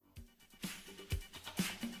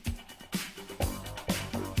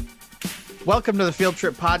Welcome to the Field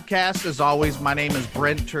Trip Podcast. As always, my name is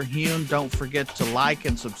Brent Terhune. Don't forget to like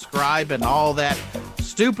and subscribe and all that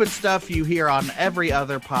stupid stuff you hear on every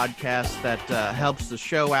other podcast that helps the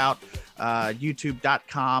show out.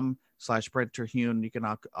 YouTube.com/Brent Terhune. You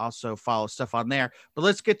can also follow stuff on there. But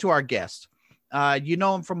let's get to our guest. You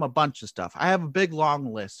know him from a bunch of stuff. I have a big,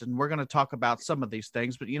 long list, and we're going to talk about some of these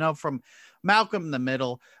things. But, you know, from Malcolm in the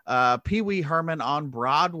Middle, Pee Wee Herman on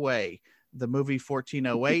Broadway, the movie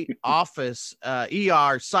 1408, Office,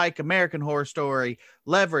 ER, Psych, American Horror Story,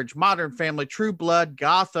 Leverage, Modern Family, True Blood,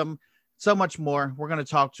 Gotham, so much more. We're going to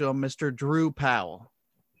talk to him, Mr. Drew Powell.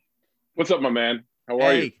 What's up, my man? How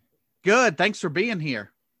are you? Good. Thanks for being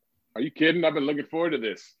here. Are you kidding? I've been looking forward to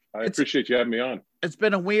this. I appreciate you having me on. It's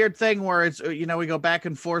been a weird thing where it's, you know, we go back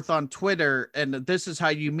and forth on Twitter, and this is how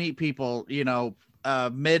you meet people, you know,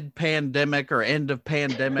 mid-pandemic or end of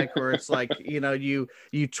pandemic, where it's like, you know, you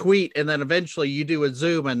tweet and then eventually you do a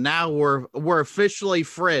Zoom, and now we're officially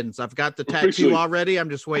friends. I've got the tattoo already.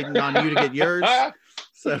 I'm just waiting on you to get yours.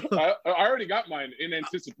 So I already got mine in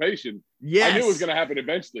anticipation. Yes. I knew it was going to happen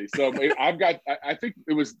eventually. So I think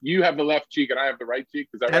it was, you have the left cheek and I have the right cheek.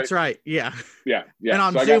 Is that right? That's right. Yeah. Yeah. And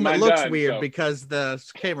on Zoom, it looks weird because the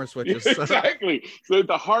camera switches. So. Exactly. So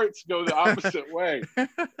the hearts go the opposite way.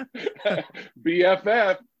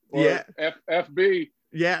 BFF or FFB.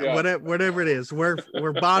 Yeah. Whatever it is. We're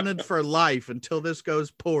bonded for life until this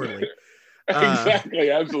goes poorly. Exactly,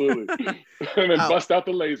 absolutely. And then bust out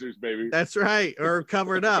the lasers, baby. That's right. Or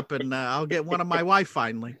cover it up, and I'll get one of my wife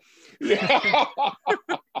finally. Yeah.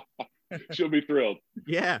 She'll be thrilled.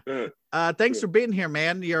 Yeah. Thanks for being here,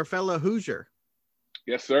 man. You're a fellow Hoosier.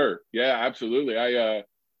 Yes, sir. Yeah, absolutely. I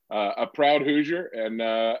a proud Hoosier, and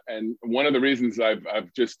one of the reasons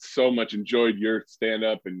I've just so much enjoyed your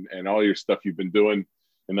stand-up and all your stuff you've been doing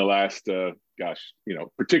in the last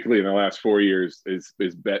particularly in the last 4 years is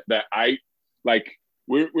that I like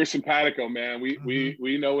we're simpatico, man.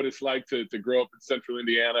 We know what it's like to grow up in Central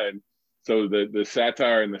Indiana, and so the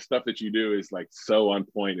satire and the stuff that you do is like so on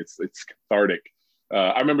point. It's cathartic.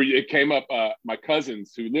 I remember it came up. My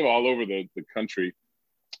cousins who live all over the country,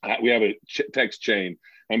 we have a text chain,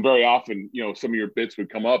 and very often, you know, some of your bits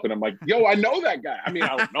would come up, and I'm like, "Yo, I know that guy." I mean,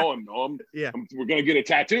 I don't know him. Yeah, we're gonna get a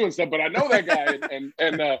tattoo and stuff, but I know that guy,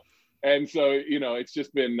 and so, you know, it's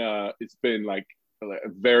been like a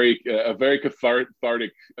very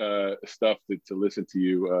cathartic stuff to listen to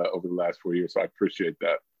you over the last 4 years. So I appreciate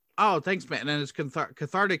that. Oh, thanks, man. And it's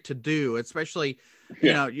cathartic to do, especially,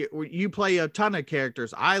 you know, you play a ton of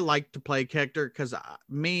characters. I like to play a character because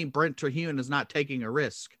Brent Terhune, is not taking a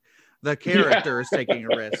risk. The character is taking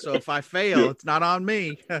a risk. So if I fail, it's not on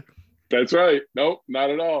me. That's right. Nope,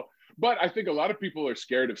 not at all. But I think a lot of people are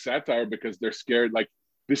scared of satire because they're scared, like,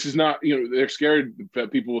 this is not, you know, they're scared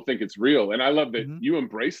that people will think it's real. And I love that you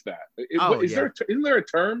embrace that. Isn't there a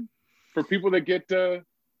term for people that get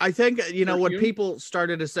I think, you know, what people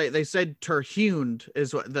started to say, they said terhuned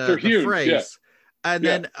is what the phrase. Yeah. And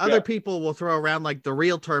then other people will throw around like the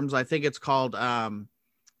real terms. I think it's called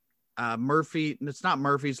Murphy. It's not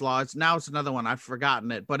Murphy's Law. It's another one. I've forgotten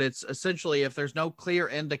it, but it's essentially if there's no clear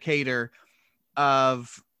indicator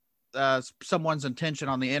of someone's intention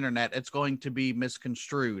on the internet, it's going to be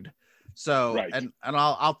misconstrued. So, and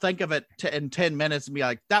I'll think of it in 10 minutes and be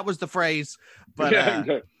like, that was the phrase. But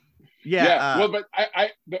well, but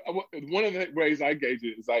one of the ways I gauge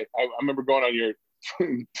it is I remember going on your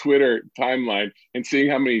Twitter timeline and seeing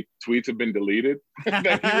how many tweets have been deleted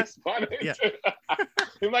that you responded to.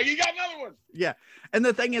 I'm like, you got another one. Yeah. And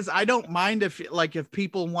the thing is, I don't mind if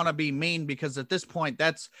people want to be mean, because at this point,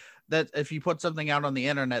 that if you put something out on the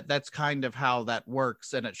internet, that's kind of how that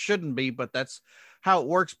works, and it shouldn't be, but that's how it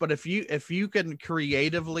works. But if you can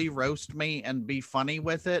creatively roast me and be funny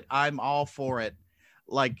with it, I'm all for it.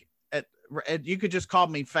 Like, you could just call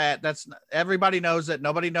me fat. That's, everybody knows it.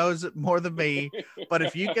 Nobody knows it more than me. But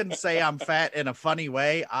if you can say I'm fat in a funny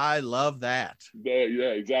way, I love that.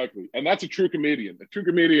 Yeah, exactly. And that's a true comedian. A true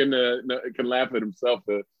comedian can laugh at himself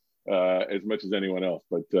as much as anyone else.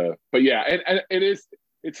 But yeah, and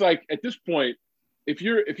it's like at this point, if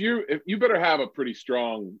you better have a pretty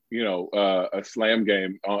strong, you know, a slam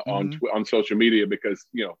game on social media, because,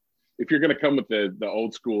 you know, if you're going to come with the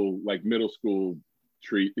old school, like middle school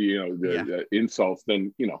treat, you know, the insults,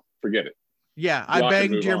 then, you forget it. Yeah, I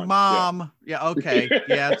banged your mom. Yeah, okay.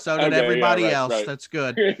 Yeah, so did everybody else. Right. That's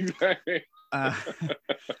good. Exactly.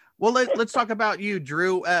 Well, let's talk about you,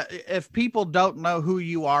 Drew. If people don't know who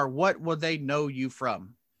you are, what would they know you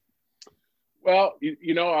from? Well,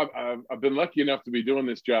 I've been lucky enough to be doing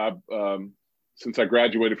this job since I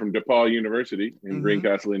graduated from DePaul University in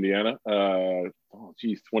Greencastle, Indiana. 20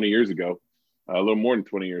 years ago. a little more than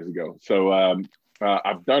 20 years ago. So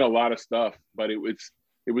I've done a lot of stuff, but it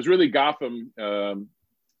was really Gotham,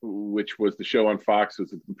 which was the show on Fox. It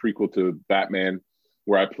was a prequel to Batman,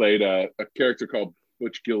 where I played a character called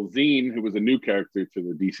Butch Gilzine, who was a new character to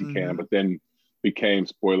the DC canon, but then became,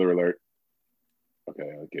 spoiler alert, okay,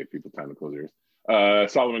 I gave people time to close their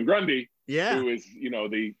ears, Solomon Grundy, who is,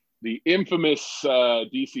 the infamous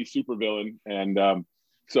DC supervillain. And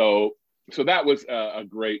so that was a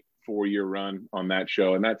great 4-year run on that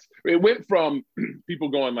show. And it went from people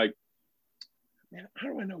going like, man, how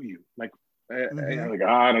do I know you? Like,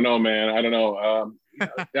 I don't know, man. I don't know.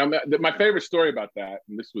 My favorite story about that,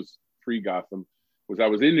 and this was pre-Gotham, was I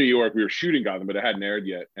was in New York. We were shooting Gotham, but it hadn't aired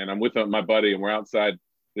yet. And I'm with my buddy, and we're outside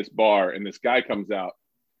this bar, and this guy comes out,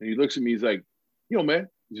 and he looks at me. He's like, yo, man.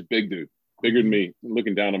 He's a big dude, bigger than me,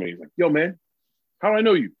 looking down on me. He's like, yo, man, how do I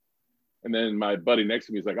know you? And then my buddy next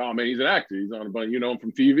to me is like, oh, man, he's an actor. He's on a bunch, you know him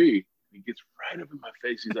from TV. He gets right up in my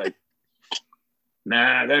face. He's like,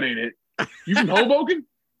 nah, that ain't it. You from Hoboken?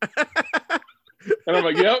 And I'm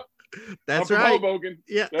like, yep. That's I'm from right. Hoboken.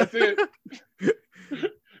 Yeah. That's it.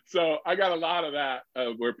 So I got a lot of that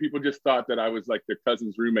where people just thought that I was like their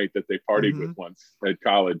cousin's roommate that they partied with once at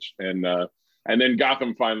college. And then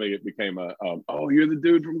Gotham finally, it became oh, you're the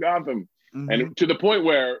dude from Gotham. And to the point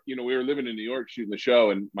where, we were living in New York shooting the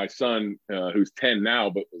show, and my son, who's 10 now,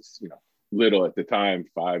 but was, little at the time,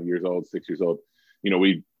 5 years old, 6 years old,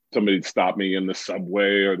 somebody'd stop me in the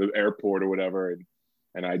subway or the airport or whatever.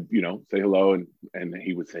 And I'd, say hello. And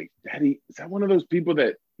he would say, Daddy, is that one of those people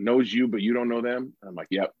that knows you, but you don't know them? And I'm like,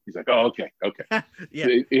 yep. He's like, oh, okay. Yeah.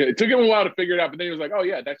 It took him a while to figure it out, but then he was like, oh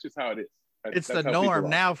yeah, that's just how it is. It's the norm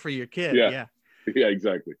now for your kid. Yeah. Yeah,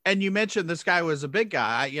 exactly. And you mentioned this guy was a big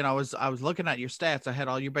guy. I was looking at your stats. I had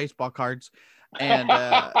all your baseball cards, and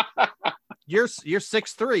you're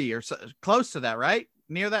 6'3", you're close to that, right?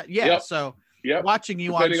 Near that, yeah. Yep. So watching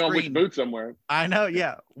you depending on screen, on which boot somewhere. I know,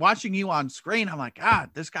 yeah. Watching you on screen, I'm like, God,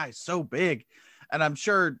 this guy's so big, and I'm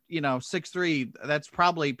sure 6'3". That's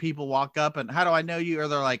probably people walk up and, how do I know you? Or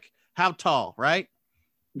they're like, how tall, right?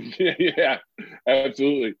 Yeah,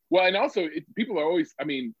 absolutely. Well, and also people are always,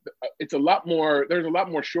 it's there's a lot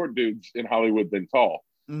more short dudes in Hollywood than tall.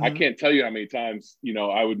 I can't tell you how many times,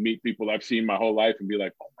 I would meet people I've seen my whole life and be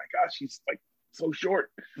like, oh my gosh, he's like so short.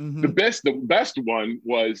 The best one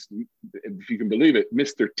was, if you can believe it,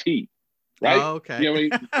 Mr. T, right? Oh, okay.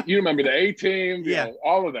 You remember the A-Team,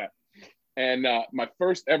 all of that. And my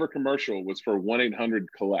first ever commercial was for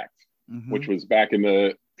 1-800-COLLECT, which was back in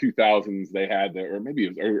the 2000s. They had or maybe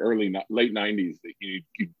it was late 90s. You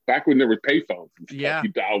back when there were payphones. You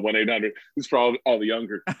dial 1-800. This is for all the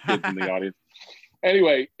younger kids in the audience.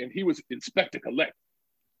 Anyway, and he was Inspector Collect,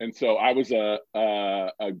 and so I was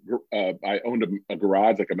I owned a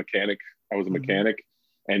garage, like a mechanic. I was a mechanic,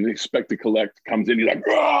 and Inspector Collect comes in. He's like,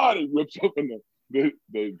 God! He rips open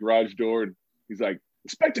the garage door, and he's like,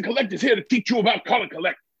 Inspector Collect is here to teach you about color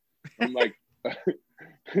collect. I'm like,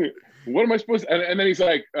 what am I supposed to? And then he's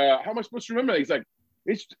like, how am I supposed to remember that? He's like,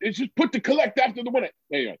 it's just put the collect after the winner.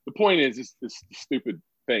 Anyway, the point is this stupid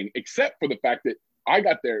thing, except for the fact that I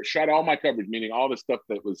got there, shot all my coverage, meaning all the stuff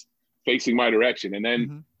that was facing my direction. And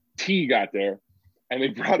then T got there, and they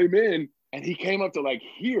brought him in, and he came up to like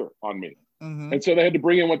here on me. And so they had to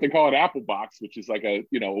bring in what they call an apple box, which is like a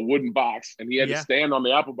wooden box. And he had to stand on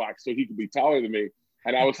the apple box so he could be taller than me.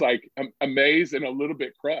 And I was like amazed and a little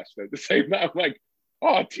bit crushed at the same time. I'm like,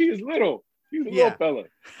 oh, T is little. He's a little fella.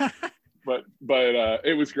 But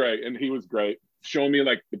it was great. And he was great. Showing me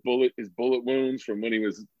like his bullet wounds from when he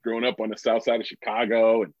was growing up on the south side of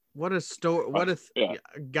Chicago. And what a story! What a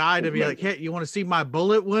guy to be like, hey, you want to see my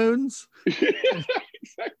bullet wounds?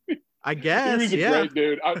 Exactly. I guess. He was a great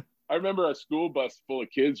dude. I remember a school bus full of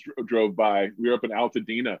kids drove by. We were up in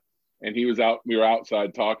Altadena, and he was out. We were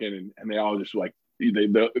outside talking, and they all just like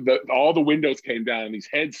all the windows came down, and these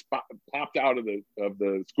heads popped out of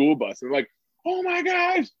the school bus. And they're like, oh my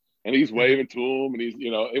gosh! And he's waving to him, and he's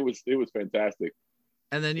it was fantastic.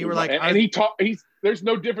 And then you were like, there's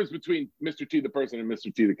no difference between Mr. T the person and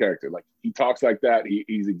Mr. T the character. Like he talks like that.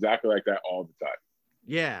 He's exactly like that all the time.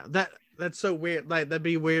 Yeah, that's so weird. Like that'd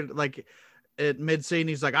be weird. Like at mid scene,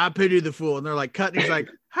 he's like, I pity the fool, and they're like cutting. He's like,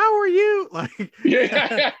 how are you? Like,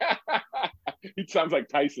 yeah. He sounds like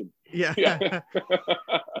Tyson. Yeah.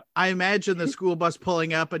 I imagine the school bus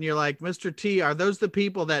pulling up, and you're like, Mr. T, are those the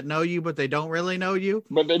people that know you but they don't really know you?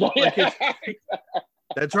 But they don't. Like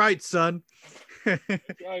that's right, son. That's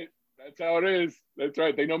right. That's how it is. That's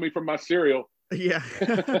right. They know me from my cereal. Yeah.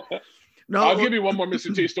 No, I'll give you one more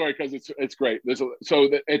Mr. T story because it's great.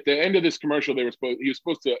 At the end of this commercial, he was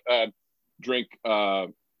supposed to drink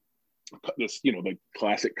this, the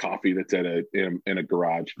classic coffee that's in a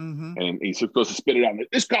garage, Mm-hmm. and he's supposed to spit it out.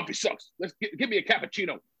 This coffee sucks. Give me a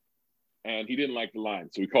cappuccino. And he didn't like the line,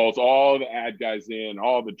 so he calls all the ad guys in,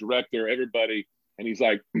 all the director, everybody, and he's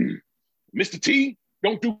like, "Mr. T,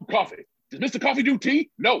 don't do coffee. Does Mr. Coffee do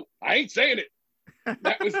tea? No, I ain't saying it."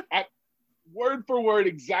 That was word for word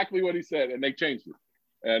exactly what he said, and they changed it.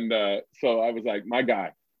 And so I was like, "My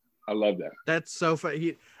guy, I love that." That's so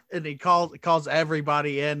funny. He calls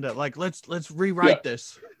everybody in to like, let's rewrite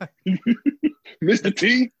this. Mr.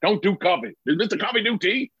 T, don't do coffee. Does Mr. Coffee do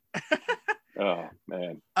tea? Oh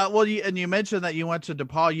man. Well, you mentioned that you went to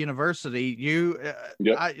DePaul University.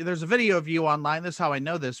 Yep. There's a video of you online. This is how I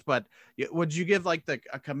know this, but would you give like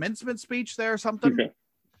a commencement speech there or something?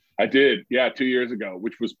 I did. Yeah. 2 years ago,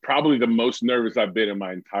 which was probably the most nervous I've been in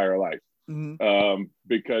my entire life. Mm-hmm.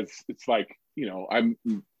 Because it's like, I'm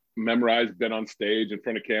memorized, been on stage in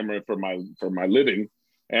front of camera for my living.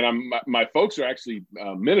 And my folks are actually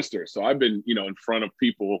ministers. So I've been, in front of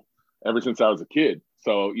people ever since I was a kid.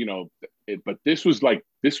 So, but this was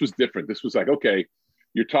different. This was like, okay,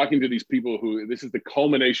 you're talking to these people who, this is the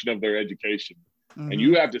culmination of their education. Mm-hmm. And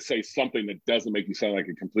you have to say something that doesn't make you sound like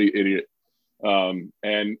a complete idiot. And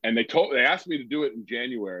they asked me to do it in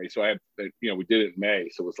January. So we did it in May.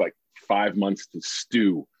 So it was like 5 months to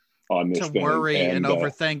stew on this to thing. Worry and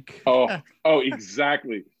overthink. Oh,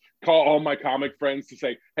 exactly. Call all my comic friends to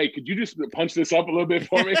say, "Hey, could you just punch this up a little bit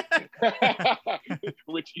for me?"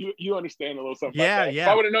 Which you understand a little something. Yeah, about that. yeah. If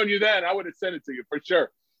I would have known you then, I would have sent it to you for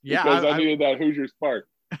sure. Yeah, because I needed that Hoosier spark.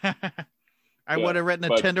 I would have written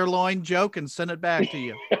a tenderloin joke and sent it back to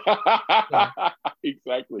you.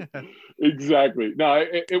 Exactly. No,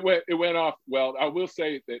 it went off well. I will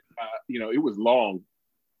say that it was long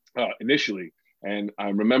initially. And I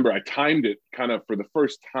remember I timed it kind of for the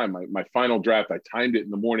first time, my final draft, I timed it in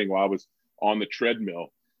the morning while I was on the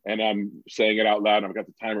treadmill, and I'm saying it out loud, and I've got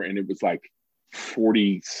the timer, and it was like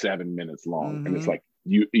 47 minutes long. Mm-hmm. And it's like,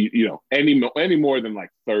 any more than like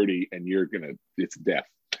 30 and it's death.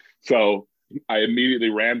 So I immediately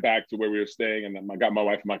ran back to where we were staying, and I got my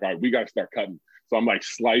wife, I'm like, all right, we got to start cutting. So I'm like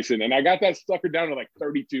slicing, and I got that sucker down to like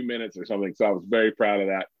 32 minutes or something. So I was very proud of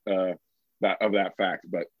that fact.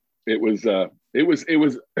 But it was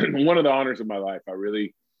one of the honors of my life. I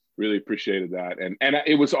really, really appreciated that. And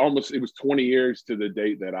it was 20 years to the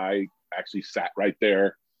date that I actually sat right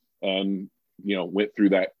there and, went through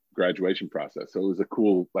that graduation process. So it was a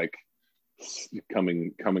cool, like,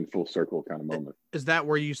 coming full circle kind of moment. Is that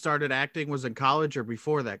where you started acting? Was in college or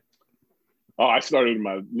before that? Oh, I started in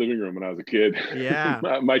my living room when I was a kid. Yeah.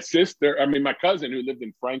 my cousin who lived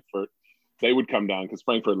in Frankfurt, they would come down because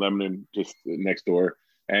Frankfurt, Lebanon, just next door.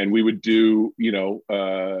 And we would do,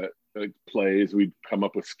 plays. We'd come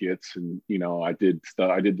up with skits, and I did stuff.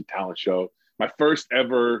 I did the talent show. My first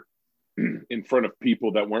ever in front of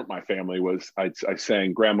people that weren't my family was I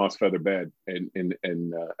sang "Grandma's Feather Bed"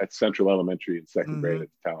 at Central Elementary in second grade at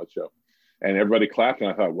the talent show, and everybody clapped. And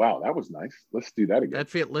I thought, wow, that was nice. Let's do that again.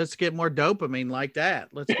 Let's get more dopamine like that.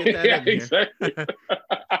 Let's get that. Yeah, in exactly.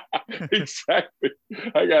 Exactly.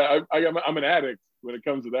 I'm an addict when it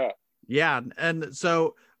comes to that. Yeah. And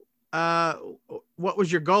so what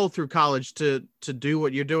was your goal through college to do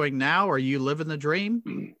what you're doing now? Are you living the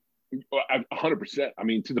dream? 100%. I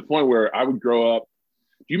mean, to the point where I would grow up.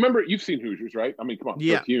 Do you remember? You've seen Hoosiers, right? I mean, come on.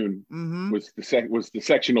 Yeah. Terhune Mm-hmm. was the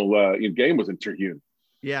sectional game was in Terhune.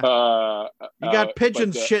 Yeah. You got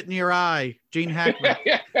pigeons shit in your eye, Gene Hackman.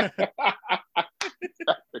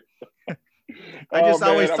 I just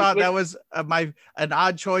always thought that was an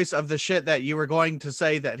odd choice of the shit that you were going to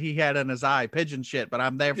say that he had in his eye, pigeon shit, but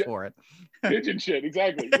I'm there for it. Pigeon shit,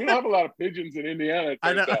 exactly. We don't have a lot of pigeons in Indiana.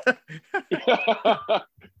 I know.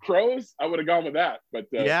 Crows, I would have gone with that, but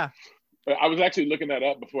yeah. I was actually looking that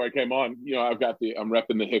up before I came on. I'm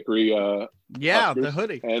repping the Hickory. The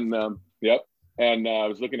hoodie. And yep. And I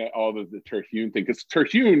was looking at all the Terhune thing, because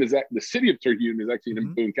Terhune the city of Terhune is actually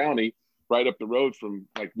in Boone County, right up the road from,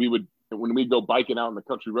 like, when we go biking out on the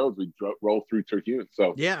country roads, we roll through Terhune.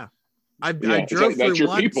 So yeah, I drove through your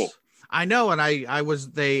once. People. I know, and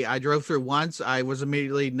I drove through once. I was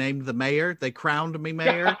immediately named the mayor. They crowned me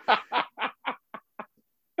mayor.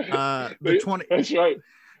 That's right.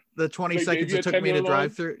 The 20 seconds it took me to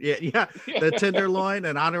drive through. Yeah. The tenderloin,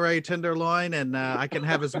 an honorary tenderloin, and I can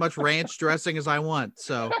have as much ranch dressing as I want.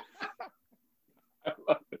 So, I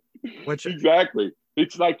love it. Exactly.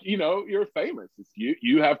 It's like, you're famous. It's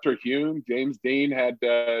you have Terhune. James Dean had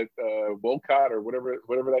Wolcott or whatever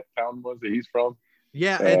that town was that he's from.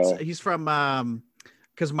 Yeah, he's from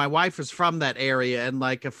because my wife is from that area, and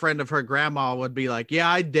like a friend of her grandma would be like, yeah,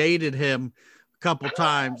 I dated him a couple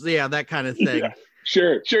times. Yeah, that kind of thing.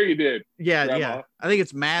 Sure you did. Yeah, Grandma. yeah. I think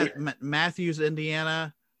it's Matthews,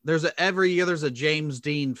 Indiana. Every year there's a James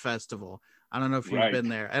Dean festival. I don't know if you've been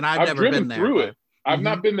there, and I've never driven been there. Through but, it. I've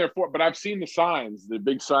not been there but I've seen the signs, the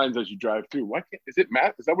big signs as you drive through. Is it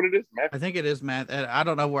Matt? Is that what it is? Matt? I think it is Matt. I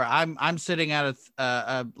don't know where I'm sitting at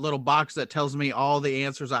a little box that tells me all the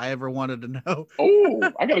answers I ever wanted to know. Oh,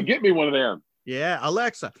 I got to get me one of them. Yeah.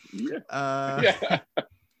 Alexa. Yeah.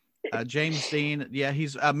 James Dean. Yeah.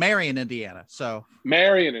 He's Marion, Indiana. So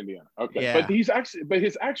Marion, Indiana. Okay. Yeah. But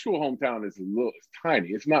his actual hometown is it's tiny.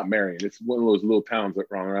 It's not Marion. It's one of those little towns that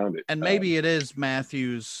run around it. And maybe it is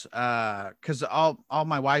Matthews. Cause all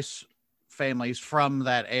my wife's family's from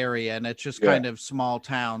that area, and it's just kind of small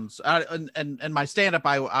towns. And my stand-up,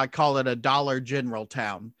 I call it a Dollar General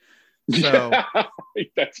town. So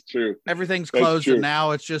that's true. Everything's closed, and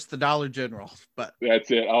now it's just the Dollar General. But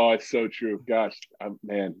that's it. Oh, it's so true. Gosh,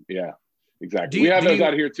 man, yeah, exactly. We have those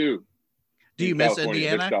out here too. Do you miss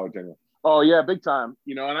Indiana? Dollar General. Oh yeah, big time.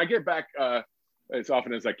 And I get back as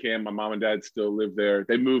often as I can. My mom and dad still live there.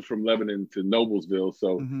 They moved from Lebanon to Noblesville,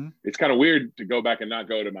 so it's kind of weird to go back and not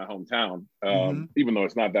go to my hometown, even though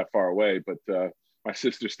it's not that far away. But my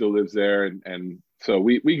sister still lives there, and so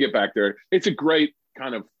we get back there. It's a great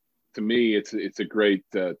kind of, to me, it's a great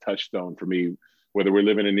touchstone for me, whether we're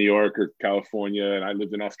living in New York or California, and I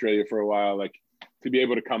lived in Australia for a while, like to be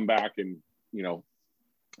able to come back and,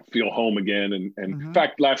 feel home again. And in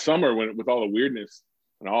fact, last summer with all the weirdness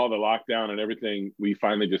and all the lockdown and everything, we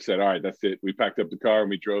finally just said, all right, that's it. We packed up the car and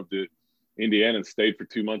we drove to Indiana and stayed for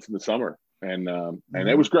 2 months in the summer. And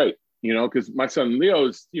it was great, because my son Leo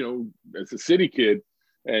is, as a city kid.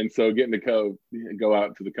 And so getting to go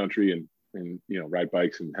out to the country and ride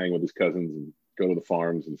bikes and hang with his cousins and go to the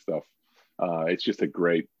farms and stuff. It's just a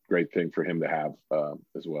great thing for him to have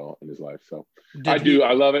as well in his life. So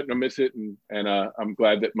I love it and I miss it. And I'm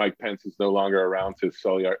glad that Mike Pence is no longer around to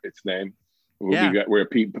sully its name. We're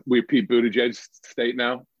Pete Buttigieg state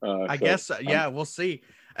now. I guess. We'll see.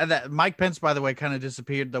 And that Mike Pence, by the way, kind of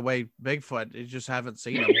disappeared the way Bigfoot. You just haven't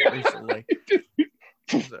seen him recently.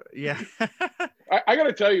 So, yeah. I got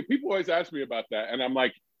to tell you, people always ask me about that. And I'm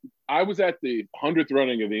like, I was at the 100th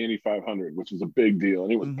running of the Indy 500, which was a big deal.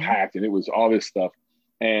 And it was packed and it was all this stuff.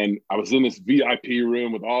 And I was in this VIP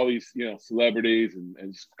room with all these, celebrities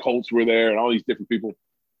and Colts were there and all these different people.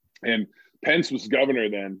 And Pence was governor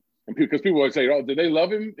then. And because people always say, oh, did they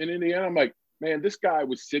love him in Indiana? I'm like, man, this guy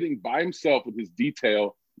was sitting by himself with his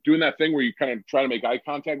detail, doing that thing where you kind of try to make eye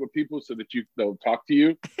contact with people so that they'll talk to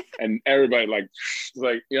you. And everybody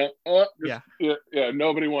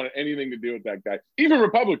nobody wanted anything to do with that guy. Even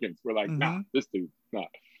Republicans were like, nah, this dude's not.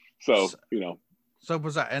 So. So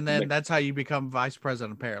was that, and then that's how you become vice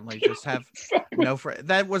president. Apparently, just have no friend.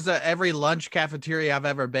 That was every lunch cafeteria I've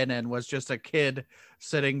ever been in was just a kid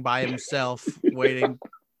sitting by himself waiting.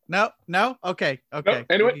 No, okay. No,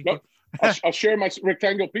 anyway, no. I'll share my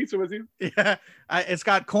rectangle pizza with you. Yeah, it's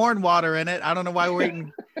got corn water in it. I don't know why we're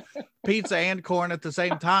eating pizza and corn at the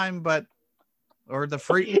same time, or the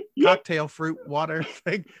fruit cocktail fruit water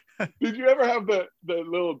thing. Did you ever have the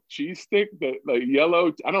little cheese stick, the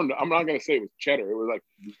yellow? I don't know. I'm not gonna say it was cheddar. It was like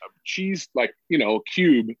a cheese,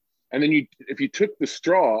 cube. And then if you took the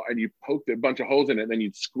straw and you poked a bunch of holes in it, then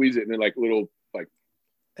you'd squeeze it, and then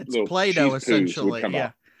it's Play-Doh essentially. Yeah.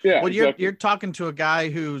 Out. Yeah. Well, exactly. you're talking to a guy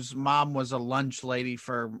whose mom was a lunch lady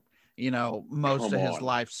for most of his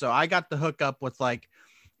life. So I got the hook up with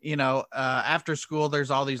after school,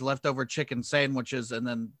 there's all these leftover chicken sandwiches. And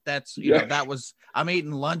then that's, I'm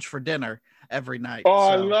eating lunch for dinner every night. Oh,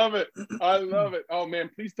 so. I love it. I love it. Oh man,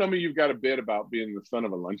 please tell me you've got a bit about being the son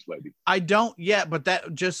of a lunch lady. I don't yet, but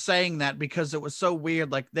that just saying that because it was so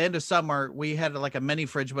weird. Like the end of summer, we had like a mini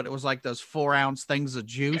fridge, but it was like those 4-ounce things of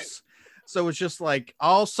juice. So it's just like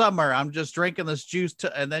all summer, I'm just drinking this juice.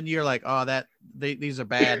 And then you're like, oh, these are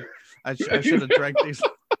bad. I should have drank these.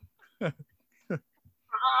 Can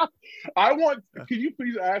you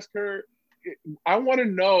please ask her? I want to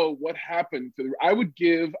know what happened to I would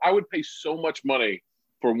pay so much money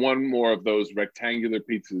for one more of those rectangular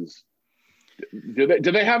pizzas. Do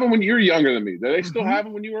they have them when you were younger than me? Do they still have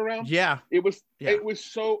them when you were around? Yeah. It was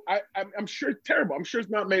so, I'm sure it's terrible. I'm sure it's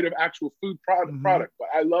not made of actual food product, but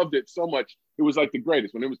I loved it so much. It was like the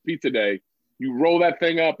greatest. When it was pizza day, you roll that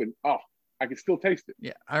thing up and, I can still taste it.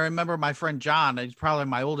 Yeah. I remember my friend John, he's probably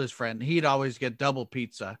my oldest friend. He'd always get double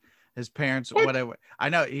pizza. His parents, whatever. I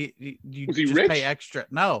know you just rich? pay extra.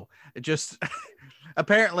 No, it just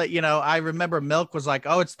apparently, I remember milk was like,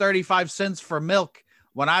 it's 35 cents for milk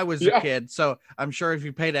when I was a kid. So I'm sure if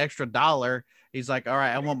you paid an extra $1, he's like, all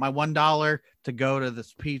right, I want my $1 to go to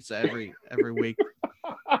this pizza every week.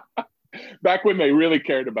 Back when they really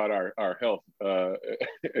cared about our health,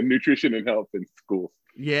 and nutrition and health in schools.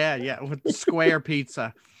 Yeah, with the square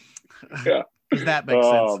pizza. Yeah, that makes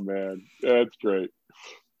sense. Oh man, that's great.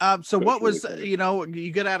 So what was,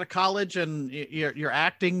 you get out of college and you're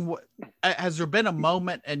acting. Has there been a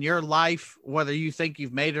moment in your life, whether you think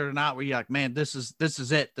you've made it or not, where you're like, man, this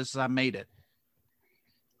is it. I made it.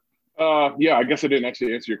 Yeah, I guess I didn't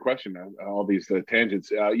actually answer your question. All these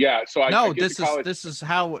tangents. Yeah. So this is good. This is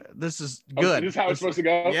how it's supposed to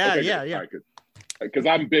go. Yeah, okay, yeah. Right, because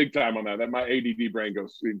I'm big time on that. That my ADD brain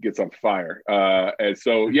gets on fire. And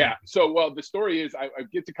so, yeah. So, well, the story is I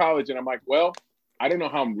get to college and I'm like, well, I don't know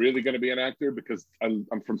how I'm really going to be an actor because I'm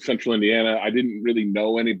from Central Indiana. I didn't really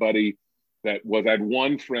know anybody I had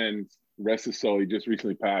one friend, rest his soul, he just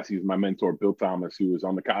recently passed. He's my mentor, Bill Thomas, who was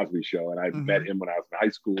on the Cosby Show. And I met him when I was in high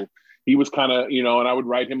school. He was kind of, and I would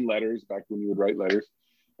write him letters back when you would write letters.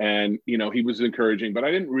 And, he was encouraging, but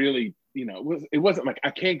I didn't really, it wasn't like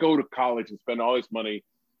I can't go to college and spend all this money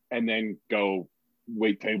and then go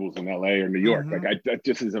wait tables in LA or New York. Like that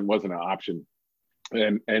just wasn't an option.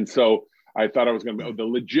 And so I thought I was going to be, the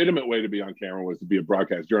legitimate way to be on camera was to be a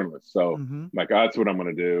broadcast journalist. So like, that's what I'm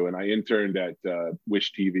going to do. And I interned at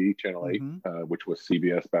Wish TV, Channel 8, which was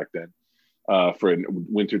CBS back then, for a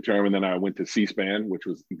winter term. And then I went to C-SPAN, which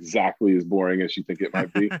was exactly as boring as you think it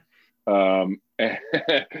might be. And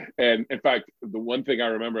in fact, the one thing I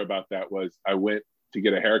remember about that was I went to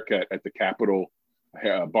get a haircut at the Capitol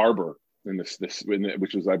barber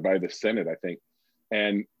which was by the Senate, I think.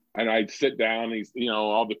 And I'd sit down,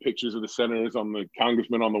 all the pictures of the senators on the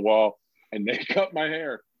congressman on the wall, and they cut my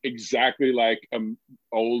hair exactly like an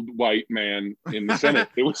old white man in the Senate.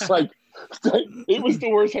 It was like, it was the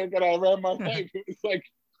worst haircut I ever had in my life. It was like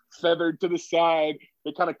feathered to the side.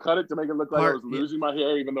 They kind of cut it to make it look like I was losing my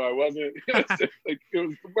hair, even though I wasn't. It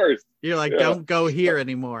was the worst. You're like, don't go here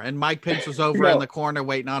anymore. And Mike Pence was over in the corner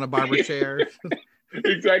waiting on a barber chair.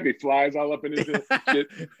 Exactly. Flies all up in his shit.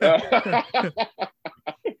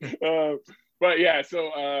 But yeah,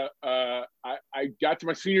 so I got to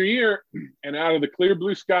my senior year, and out of the clear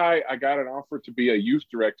blue sky, I got an offer to be a youth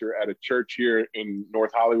director at a church here in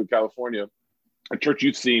North Hollywood, California. A church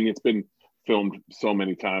you've seen. It's been filmed so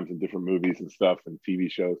many times in different movies and stuff and TV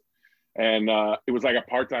shows. And it was like a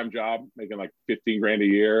part-time job, making like $15,000 a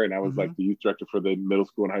year. And I was like the youth director for the middle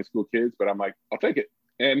school and high school kids. But I'm like, I'll take it.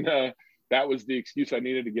 And that was the excuse I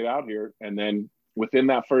needed to get out here. And then within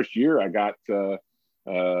that first year, I got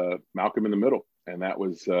Malcolm in the Middle, and I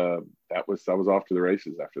was off to the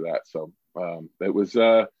races after that. So it was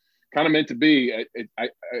kind of meant to be.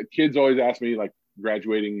 Kids always ask me, like,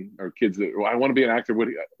 graduating, or kids that, well, I want to be an actor.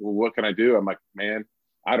 What can I do? I'm like, man,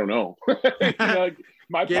 I don't know. Like,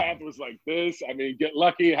 my path was like this. I mean, get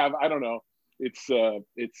lucky. I don't know. It's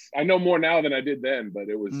I know more now than I did then, but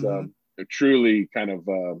it was a truly kind of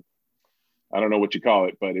I don't know what you call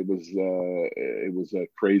it, but it was a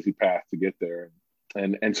crazy path to get there.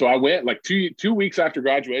 And so I went like two weeks after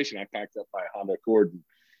graduation. I packed up my Honda Accord, and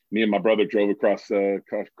me and my brother drove across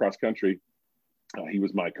country. He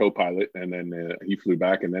was my co-pilot, and then he flew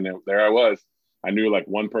back, and then there I was. I knew like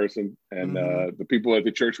one person, and the people at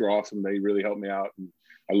the church were awesome. They really helped me out. And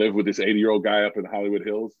I lived with this 80-year-old guy up in Hollywood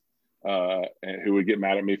Hills, and who would get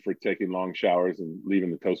mad at me for taking long showers and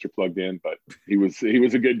leaving the toaster plugged in. But he was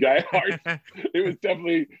a good guy at heart. It was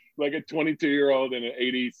definitely like a 22-year-old and an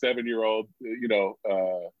 87-year-old,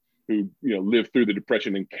 who lived through the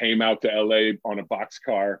Depression and came out to LA on a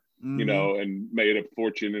boxcar, and made a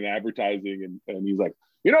fortune in advertising. And he's like,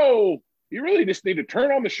 you really just need to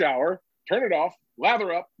turn on the shower, turn it off,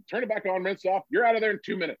 lather up, turn it back on, rinse off. You're out of there in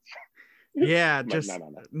 2 minutes. Yeah, just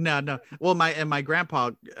no. Well, my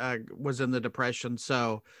grandpa was in the Depression,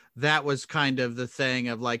 so that was kind of the thing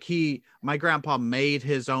of like my grandpa made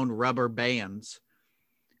his own rubber bands.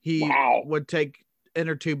 He would take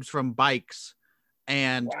inner tubes from bikes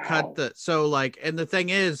and cut and the thing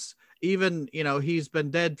is, even he's been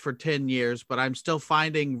dead for 10 years, but I'm still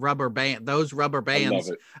finding those rubber bands.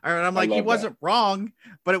 And I'm like, he wasn't wrong,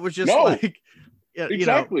 but it was just like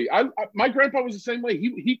exactly. My grandpa was the same way.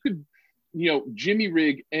 He could Jimmy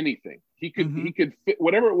rig anything. He could fit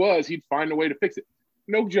whatever it was. He'd find a way to fix it.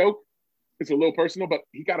 No joke. It's a little personal, but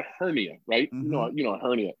he got a hernia, right? A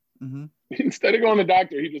hernia. Instead of going to the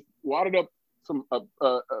doctor, he just wadded up some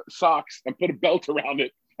socks and put a belt around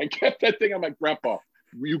it and kept that thing. I'm like, Grandpa,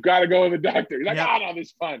 you got to go to the doctor. He's like, no, this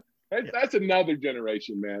is fine. That's another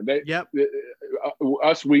generation, man.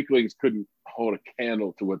 Us weaklings couldn't hold a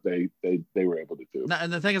candle to what they were able to do.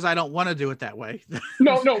 And the thing is, I don't want to do it that way.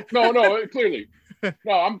 No. Clearly,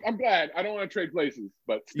 no. I'm glad. I don't want to trade places,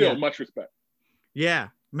 but still, much respect. Yeah,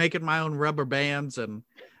 making my own rubber bands, and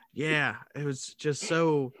Yeah, it was just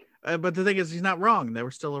so. But the thing is, he's not wrong. They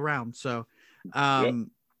were still around. So, Yep.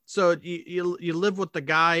 so you live with the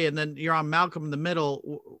guy, and then you're on Malcolm in the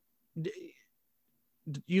Middle.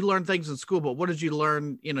 You learn things in school, but what did you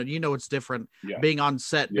learn? It's different Yeah. being on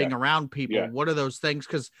set, Yeah. being around people. Yeah. What are those things?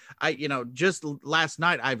 Because just last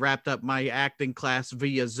night I wrapped up my acting class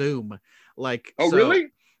via Zoom. Like, Oh, so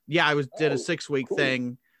really? yeah, did a Oh, 6-week cool.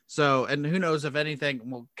 thing. So, and who knows if anything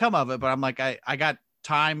will come of it, but I'm like, I got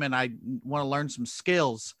time and I want to learn some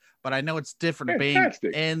skills, but I know it's different being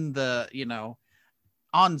Fantastic. in the,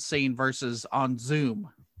 on scene versus on Zoom.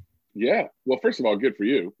 Yeah. Well, first of all, good for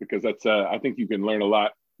you, because that's I think you can learn a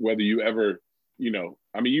lot whether you ever,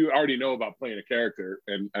 I mean, you already know about playing a character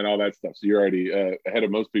and all that stuff. So you're already ahead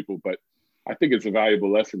of most people, but I think it's a valuable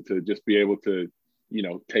lesson to just be able to,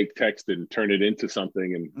 take text and turn it into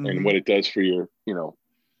something, and what it does for your,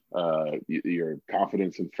 your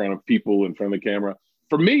confidence in front of people, in front of the camera.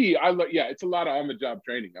 For me, it's a lot of on the job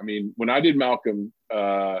training. I mean, when I did Malcolm,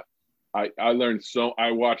 I learned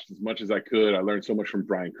I watched as much as I could. I learned so much from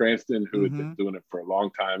Bryan Cranston, who had been doing it for a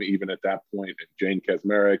long time, even at that point, and Jane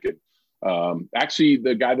Kaczmarek. And actually,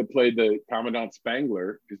 the guy that played the Commandant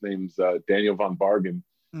Spangler, his name's Daniel von Bargen.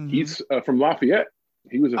 He's from Lafayette.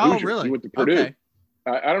 He was a Hoosier. Really? He went to Purdue. Okay.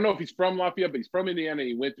 I don't know if he's from Lafayette, but he's from Indiana.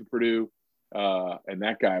 He went to Purdue. And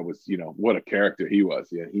that guy was, what a character he was.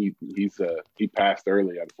 Yeah, he passed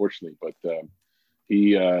early, unfortunately, but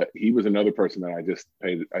he was another person that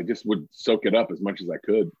I just would soak it up as much as I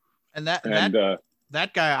could. And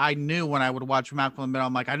that guy I knew when I would watch Malcolm in the Middle.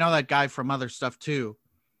 I'm like, I know that guy from other stuff too.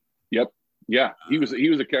 Yep. Yeah. He was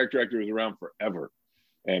a character actor who was around forever.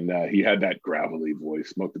 And he had that gravelly voice,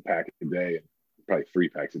 smoked a pack a day, and probably 3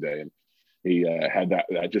 packs a day. And he had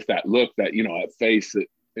that just that look, that, that face.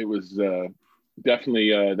 It was definitely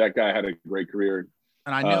that guy had a great career.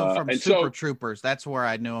 And I knew him from Super Troopers. That's where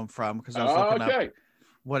I knew him from, because I was looking up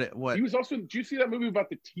what he was also. Did you see that movie about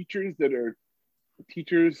the teachers that are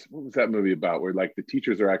teachers? What was that movie about? Where like the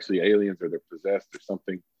teachers are actually aliens or they're possessed or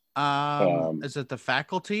something? Is it The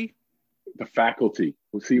Faculty? The Faculty.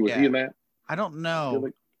 Was he in that? I don't know.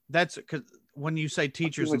 That's because when you say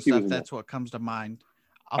teachers and stuff, that's what comes to mind.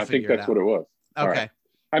 I think that's what it was. Okay. Right.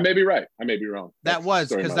 I may be right. I may be wrong. That was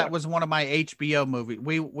because that was one of my HBO movies.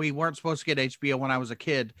 We weren't supposed to get HBO when I was a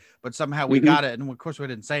kid, but somehow we got it, and of course we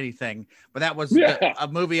didn't say anything. But that was a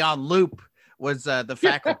movie on loop. Was The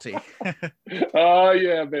Faculty? Oh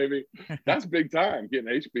yeah, baby, that's big time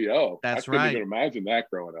getting HBO. That's I couldn't even imagine that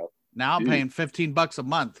growing up. Now I'm paying $15 a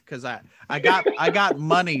month because I got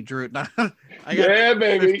money, Drew. Yeah,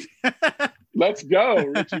 baby. Let's go,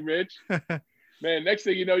 Richie Rich. Man, next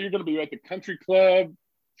thing you know, you're gonna be at the country club.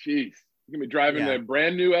 Jeez, you're gonna be driving a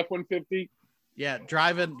brand new F-150. Yeah,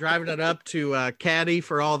 driving it up to Caddy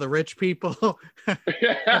for all the rich people.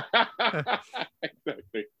 Yeah,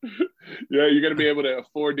 exactly. Yeah, you're gonna be able to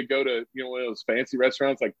afford to go to one of those fancy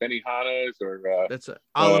restaurants like Benihana's or that's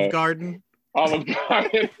Olive Garden. Olive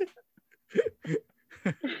Garden.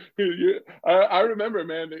 I remember,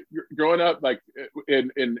 man, growing up, like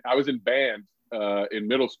I was in band in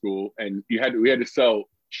middle school, and we had to sell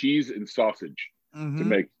cheese and sausage to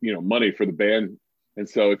make money for the band. And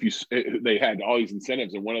so they had all these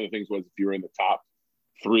incentives, and one of the things was if you were in the top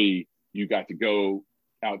 3, you got to go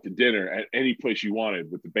out to dinner at any place you wanted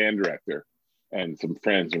with the band director and some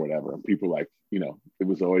friends or whatever. And people like, it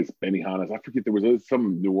was always Benihana's. I forget, there was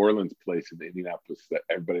some New Orleans place in Indianapolis that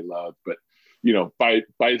everybody loved, but by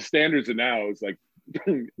the standards of now, it's like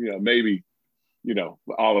maybe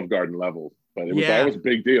Olive Garden level, but it was always a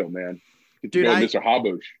big deal, man. Dude, Mr.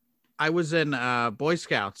 Habush. I was in Boy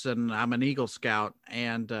Scouts, and I'm an Eagle Scout,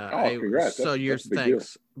 and congrats. So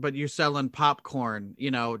thanks. But you're selling popcorn.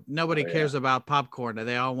 Nobody cares about popcorn.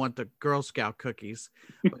 They all want the Girl Scout cookies.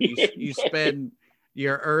 But you spend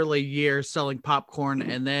your early years selling popcorn,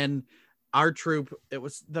 and then our troop, it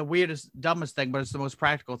was the weirdest, dumbest thing, but it's the most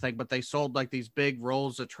practical thing. But they sold like these big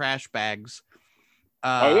rolls of trash bags.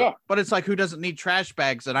 But it's like, who doesn't need trash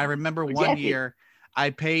bags? And I remember one year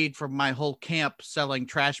I paid for my whole camp selling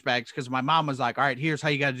trash bags because my mom was like, all right, here's how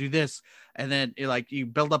you got to do this. And then you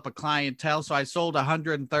build up a clientele. So I sold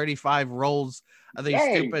 135 rolls of these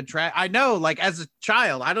stupid trash. I know, like as a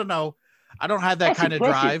child, I don't know. I don't have that kind of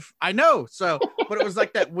drive. I know. So, but it was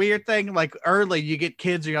like that weird thing. Like early, you get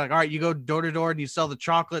kids, you're like, all right, you go door to door and you sell the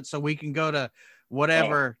chocolate so we can go to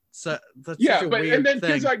whatever. So that's such a weird and then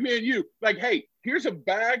thing. Kids like me and you, like, hey, here's a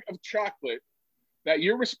bag of chocolate that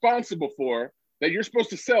you're responsible for, that you're supposed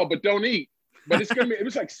to sell but don't eat. But it's gonna be. It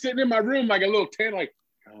was like sitting in my room like a little tent, like,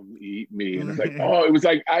 come eat me. And it's like, it was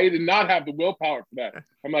like I did not have the willpower for that.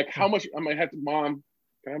 I'm like, how much? I might have to, Mom.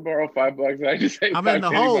 can I borrow $5? I just ate I'm in five the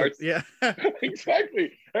candy hole. bars. Yeah.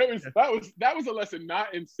 Exactly. That was a lesson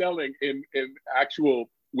not in selling, in actual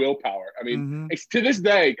willpower. I mean, Mm-hmm. it's to this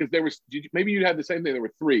day, because maybe you had the same thing. There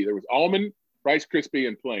were three. There was almond, Rice Krispie,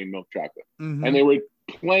 and plain milk chocolate, Mm-hmm. and they were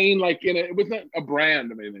plain, like it was not a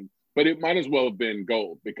brand of anything, but it might as well have been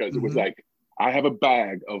gold, because it was like, I have a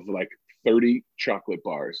bag of like 30 chocolate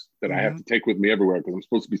bars that I have to take with me everywhere because I'm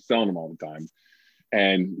supposed to be selling them all the time.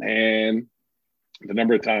 And man, the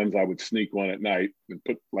number of times I would sneak one at night and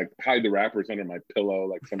hide the wrappers under my pillow,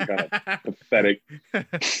 like some kind of pathetic,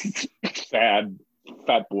 sad,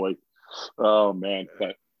 fat boy. Oh man.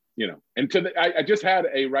 But and I just had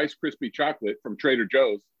a Rice Krispie chocolate from Trader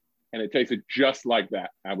Joe's, and it tasted just like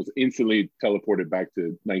that. I was instantly teleported back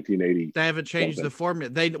to 1980. They haven't changed something. the formula.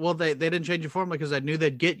 They didn't change the formula because I knew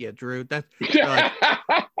they'd get you, Drew. That's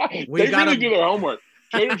they really do their homework.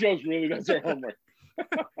 Trader Joe's really does their homework.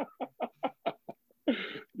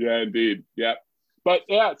 Yeah, indeed. Yeah. But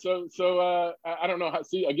yeah, so I don't know how.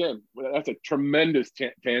 See, again, that's a tremendous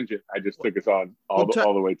tangent I just took us on all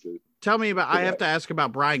the way to. Tell me about. I have to ask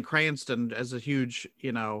about Bryan Cranston as a huge,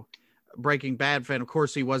 Breaking Bad fan. Of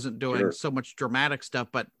course, he wasn't doing so much dramatic stuff,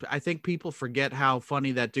 but I think people forget how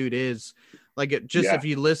funny that dude is. Like, if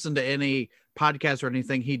you listen to any podcast or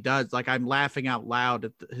anything he does, like, I'm laughing out loud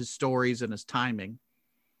at his stories and his timing.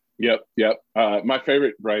 Yep. My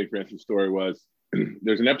favorite Bryan Cranston story was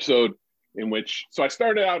there's an episode in which, so I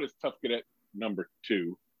started out as Tough Cadet number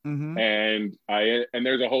 2, and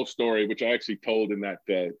there's a whole story which I actually told in my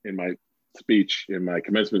speech, in my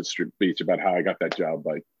commencement speech, about how I got that job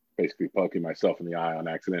by basically poking myself in the eye on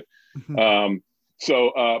accident. But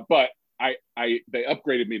they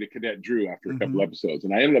upgraded me to Cadet Drew after a couple episodes,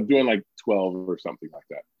 and I ended up doing like 12 or something like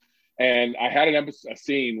that. And I had a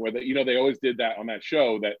scene where they always did that on that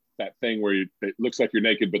show, that thing where it looks like you're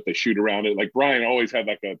naked, but they shoot around it. Like Brian always had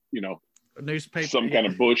like a newspaper, some kind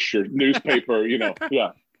of bush or newspaper,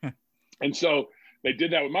 yeah. And so they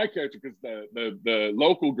did that with my character, because the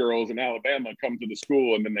local girls in Alabama come to the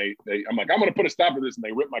school, and then I'm like, I'm going to put a stop to this, and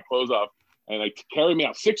they rip my clothes off, and they carry me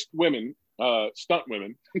out. 6 women, stunt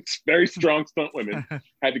women, very strong stunt women,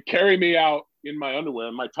 had to carry me out in my underwear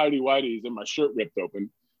and my tighty whities and my shirt ripped open.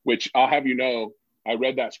 Which I'll have you know, I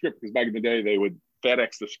read that script because back in the day they would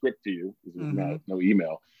FedEx the script to you. There was no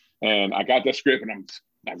email, and I got that script, and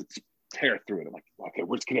I would tear through it. I'm like, okay,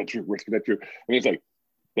 where's Cadet Drew? Where's Cadet Drew? And it's like,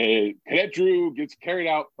 Cadet Drew gets carried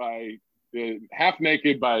out by half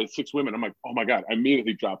naked by 6 women. I'm like, oh my god! I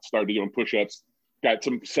immediately started doing push-ups, got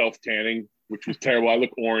some self tanning, which was terrible. I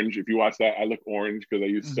look orange. If you watch that, I look orange because I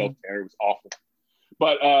used self tanner. It was awful.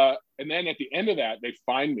 But and then at the end of that, they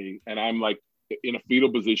find me, and I'm like in a fetal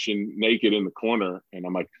position, naked in the corner, and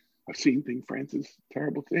I'm like, I've seen things, Francis,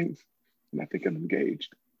 terrible things, and I think I'm engaged.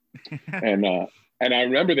 And I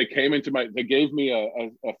remember they gave me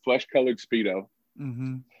a flesh-colored Speedo,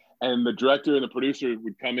 and the director and the producer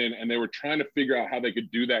would come in, and they were trying to figure out how they could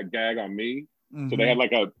do that gag on me. So they had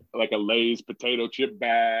like a Lay's potato chip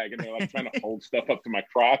bag, and they're like trying to hold stuff up to my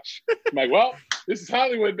crotch. I'm like, well, this is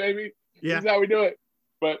Hollywood, baby. Yeah. This is how we do it.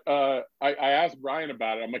 But I asked Brian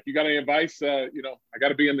about it. I'm like, you got any advice? I got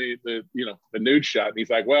to be in the nude shot. And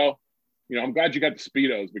he's like, well, I'm glad you got the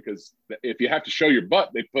Speedos, because if you have to show your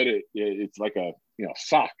butt, they put it's like a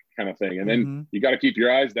sock kind of thing. And then you got to keep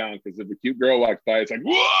your eyes down, because if a cute girl walks by, it's like,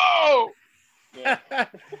 whoa. Yeah.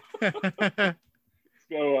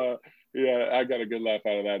 So I got a good laugh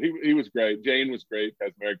out of that. He was great. Jane was great.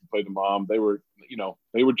 As Merrick played the mom. They were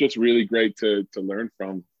just really great to learn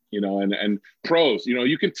from. And pros,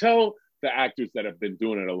 you can tell the actors that have been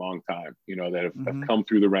doing it a long time, that have come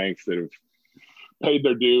through the ranks, that have paid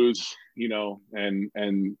their dues,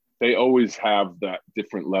 and they always have that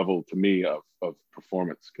different level to me of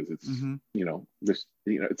performance, because it's,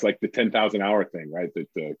 it's like the 10,000 hour thing, right?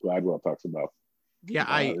 That Gladwell talks about. Yeah.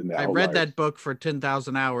 I read that book for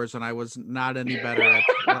 10,000 hours, and I was not any better at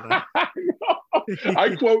what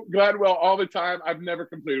I quote Gladwell all the time. I've never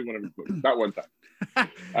completed one of his books, not one time.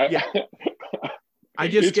 I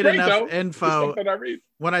just get enough info. I read.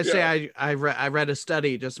 When I say I read a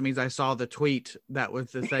study, it just means I saw the tweet that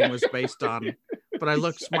the thing was based on, but I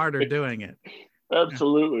look smarter doing it.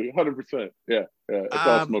 Absolutely, 100%. Yeah, it's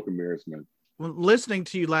all smoke and mirrors, man. Listening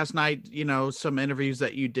to you last night, some interviews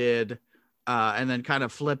that you did, and then kind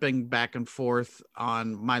of flipping back and forth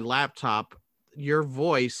on my laptop, your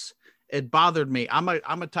voice. It bothered me.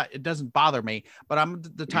 It doesn't bother me, but I'm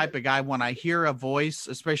the type of guy, when I hear a voice,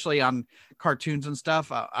 especially on cartoons and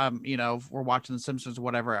stuff, if we're watching The Simpsons or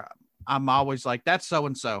whatever, I'm always like, that's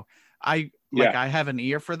so-and-so. I have an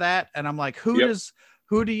ear for that. And I'm like, who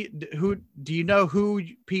do you know who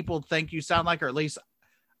people think you sound like, or at least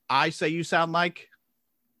I say you sound like?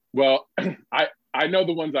 Well, I know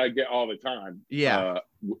the ones I get all the time. Yeah.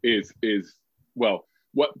 Is well,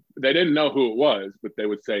 what they didn't know who it was, but they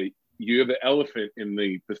would say, "You're the elephant in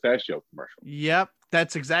the pistachio commercial." Yep,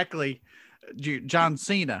 that's exactly John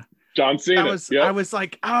Cena. John Cena. I was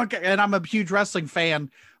like, oh, okay, and I'm a huge wrestling fan,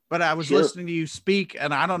 but I was Sure. listening to you speak,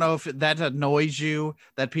 and I don't know if that annoys you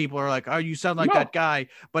that people are like, oh, you sound like No. that guy,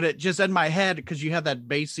 but it just in my head because you have that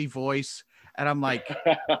bassy voice, and I'm like,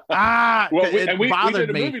 well, we bothered did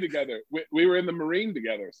a me. movie together. We were in the Marine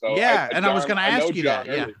together, so yeah, John, I was going to ask you that.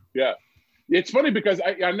 Early. Yeah. It's funny because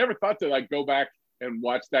I never thought to like go back and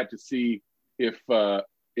watch that to see if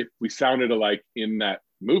we sounded alike in that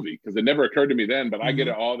movie, because it never occurred to me then, but I get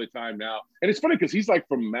it all the time now. And it's funny because he's like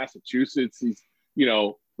from Massachusetts. He's, you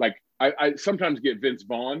know, like I sometimes get Vince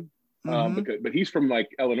Vaughn, but he's from like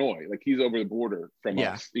Illinois, like he's over the border from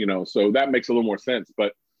us, you know, so that makes a little more sense.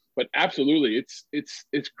 But absolutely,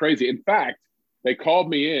 it's crazy. In fact, they called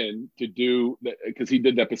me in to do that because he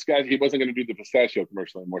did that pistachio. He wasn't going to do the pistachio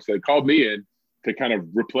commercial anymore, so they called me in to kind of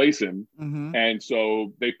replace him. And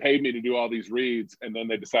so they paid me to do all these reads, and then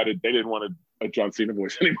they decided they didn't want a John Cena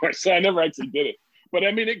voice anymore. So I never actually did it. But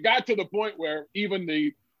I mean, it got to the point where even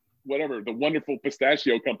the wonderful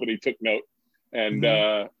pistachio company took note. And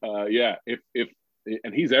yeah, if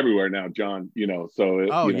and he's everywhere now, John, you know, so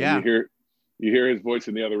you hear his voice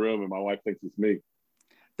in the other room and my wife thinks it's me.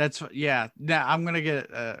 That's Now I'm going to get,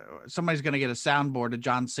 somebody's going to get a soundboard of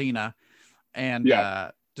John Cena, and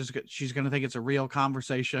she's going to think it's a real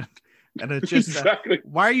conversation. And it's just, exactly.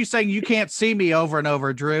 Why are you saying you can't see me over and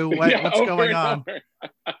over, Drew? What's going on?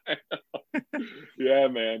 Yeah,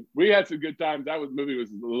 man. We had some good times. Movie was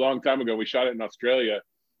a long time ago. We shot it in Australia,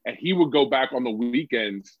 and he would go back on the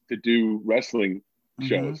weekends to do wrestling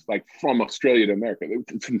shows, like from Australia to America.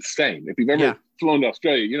 It's insane. If you've ever flown to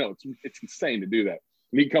Australia, you know, it's insane to do that.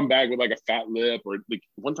 And he'd come back with like a fat lip, or like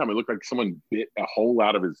one time it looked like someone bit a hole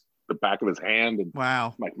out of the back of his hand. And wow,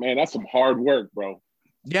 I'm like, man, that's some hard work, bro.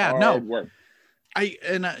 Yeah, hard work.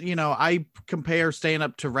 I compare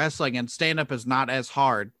stand-up to wrestling, and stand-up is not as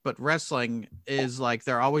hard, but wrestling is like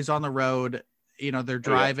they're always on the road. You know, they're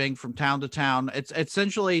driving from town to town. It's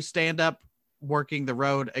essentially stand-up working the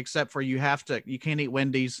road, except for you can't eat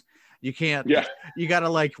Wendy's. You can't, you got to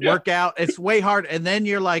like work out. It's way hard. And then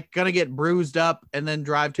you're like going to get bruised up and then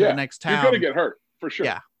drive to the next town. You're going to get hurt for sure.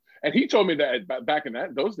 Yeah. And he told me that back in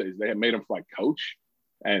those days, they had made him like coach.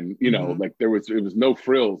 And, you know, like it was no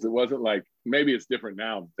frills. It wasn't like, maybe it's different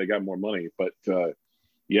now. They got more money, but that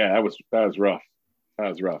was rough. That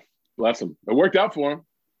was rough. Bless him. It worked out for him.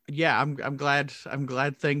 Yeah. I'm glad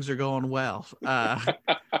things are going well.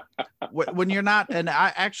 When you're not, and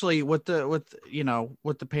I actually with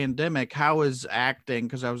the pandemic, how is acting?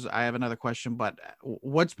 Cause I have another question, but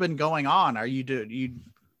what's been going on? Are you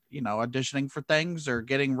auditioning for things or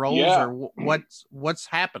getting roles or what's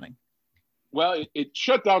happening? Well, it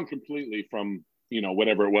shut down completely from,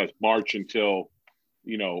 whatever it was, March until,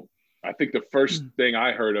 I think the first thing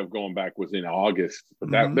I heard of going back was in August, but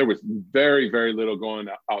there was very, very little going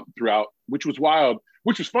out throughout, which was wild,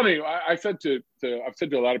 which was funny. I've said to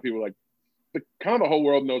a lot of people, like, the whole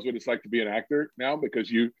world knows what it's like to be an actor now,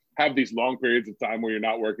 because you have these long periods of time where you're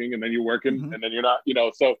not working and then you're working and then you're not,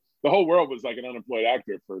 so the whole world was like an unemployed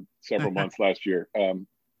actor for several months last year.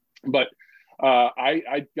 But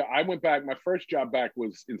I went back. My first job back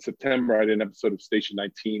was in September. I did an episode of Station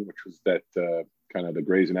 19, which was that kind of the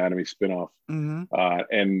Grey's Anatomy spinoff.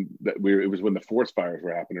 And it was when the forest fires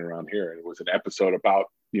were happening around here. And it was an episode about,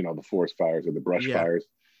 the forest fires or the brush fires.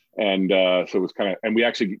 And so it was kind of, and we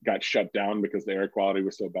actually got shut down because the air quality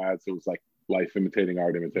was so bad. So it was like life imitating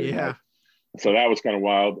art, imitating life. So that was kind of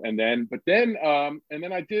wild. And then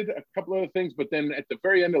I did a couple other things. But then at the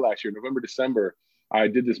very end of last year, November, December, I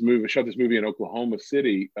shot this movie in Oklahoma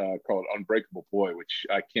City called Unbreakable Boy, which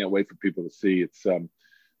I can't wait for people to see. It's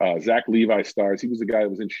Zach Levi stars. He was the guy that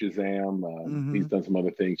was in Shazam. He's done some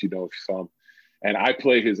other things, if you saw him. And I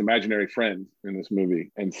play his imaginary friend in this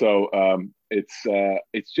movie. And so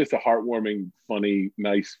it's just a heartwarming, funny,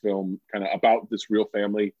 nice film kind of about this real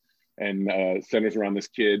family, and centers around this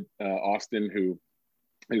kid, Austin, who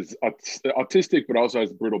is autistic, but also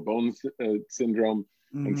has brittle bone syndrome.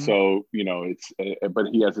 And so, but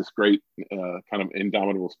he has this great kind of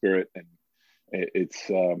indomitable spirit, and it's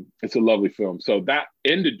a lovely film. So I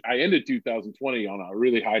ended 2020 on a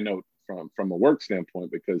really high note from a work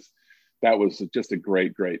standpoint, because that was just a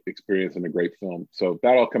great experience and a great film. So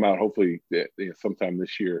that'll come out hopefully sometime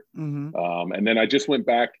this year. And then I just went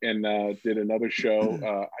back and did another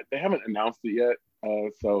show. They haven't announced it yet.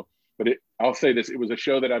 I'll say this: it was a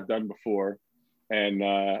show that I've done before. and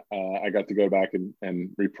I got to go back and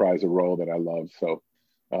reprise a role that I love. So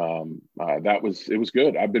it was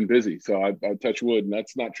good. I've been busy, so I touch wood, and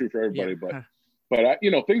that's not true for everybody, but I,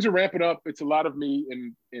 things are ramping up. It's a lot of me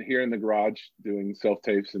in here in the garage doing self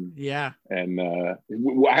tapes, and I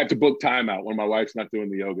have to book time out when my wife's not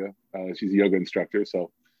doing the yoga. She's a yoga instructor,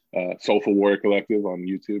 so Soulful Warrior Collective on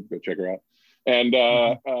YouTube, go check her out. And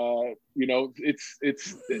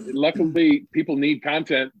it's luckily people need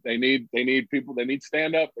content. They need people. They need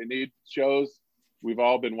stand up. They need shows. We've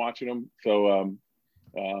all been watching them, so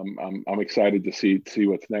I'm excited to see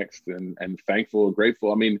what's next, and thankful,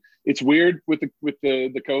 grateful. I mean, it's weird with the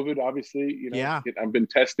COVID, obviously. I've been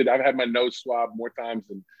tested. I've had my nose swabbed more times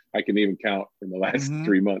than I can even count in the last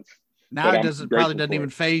 3 months. Now it probably doesn't even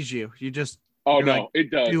phase you. You just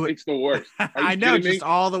it does. It's the worst. I know, just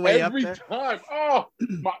all the way every up there. time. Oh,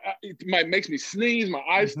 it makes me sneeze. My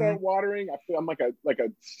eyes start watering. I feel I'm like a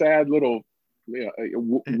sad little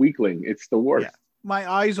weakling. It's the worst. Yeah. My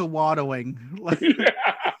eyes are watering.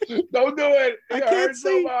 Don't do it. I can't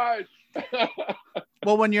see. So much.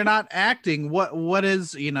 Well, when you're not acting, what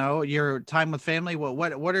is your time with family?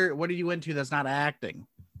 What are you into that's not acting?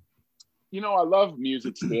 I love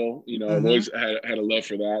music still. I've always had a love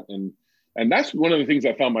for that, and that's one of the things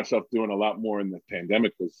I found myself doing a lot more in the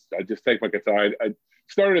pandemic. Was I just take my guitar. I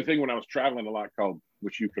started a thing when I was traveling a lot called,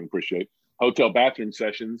 which you can appreciate, hotel bathroom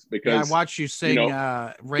sessions, because I watched you sing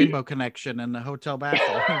Rainbow Connection in the hotel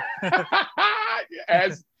bathroom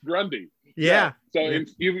as Grundy. Yeah. So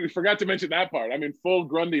you forgot to mention that part. I'm in full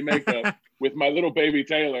Grundy makeup with my little baby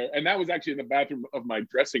Taylor, and that was actually in the bathroom of my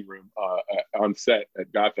dressing room on set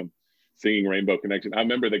at Gotham, singing Rainbow Connection. I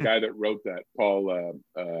remember the guy that wrote that, Paul.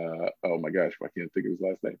 Oh my gosh, I can't think of his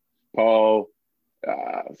last name. Paul.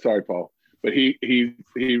 Sorry, Paul. But he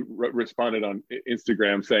responded on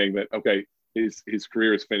Instagram saying that his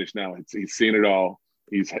career is finished now. He's seen it all.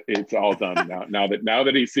 It's all done now. Now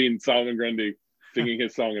that he's seen Solomon Grundy singing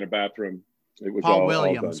his song in a bathroom, it was Paul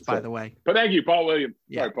Williams, by the way. But thank you, Paul Williams.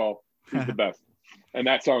 Yeah. Sorry, Paul. He's the best, and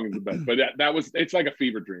that song is the best. But it's like a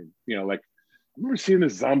fever dream. Like I remember seeing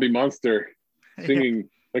this zombie monster singing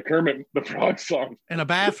the Kermit the Frog song in a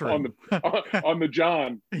bathroom on the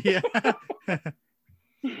John. Yeah.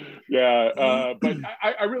 Yeah, but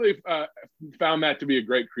I really found that to be a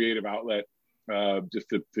great creative outlet, just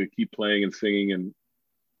to keep playing and singing, and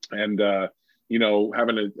having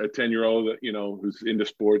a 10-year-old who's into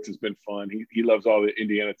sports has been fun. He loves all the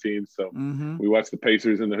Indiana teams, so we watch the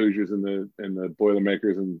Pacers and the Hoosiers and the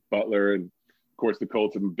Boilermakers and Butler, and of course the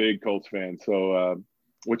Colts. I'm a big Colts fan, so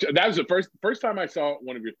which that was the first time I saw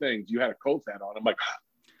one of your things. You had a Colts hat on. I'm like,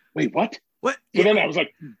 wait, what? What? So then I was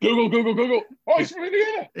like, Google. Oh, he's from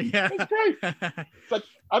Indiana. Yeah. That's great. It's like,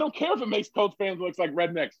 I don't care if it makes Colts fans look like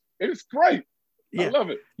rednecks. It's great. Yeah. I love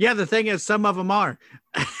it. Yeah, the thing is, some of them are.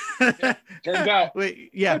 Turns out.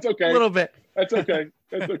 Yeah, that's okay. A little bit. That's okay.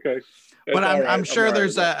 That's But I'm sure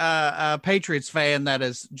there's a Patriots fan that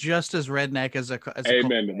is just as redneck as a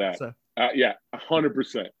Amen to that. So. Yeah,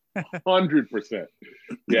 100%. 100%.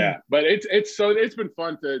 Yeah, but it's been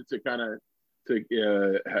fun to kind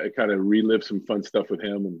of relive some fun stuff with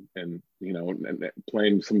him, and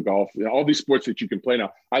playing some golf, all these sports that you can play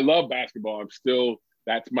now. I love basketball.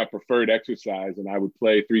 That's my preferred exercise, and I would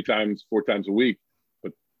play 4 times a week,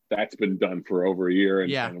 but that's been done for over a year,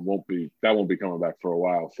 and it won't be coming back for a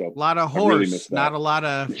while. So a lot of horse, really not a lot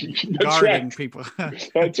of gardening people.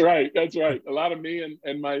 That's right. A lot of me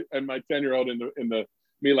and my 10-year-old in the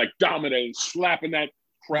me like dominating, slapping that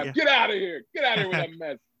crap. Yeah. Get out of here with that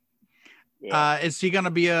mess. Yeah. Is he going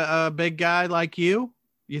to be a big guy like you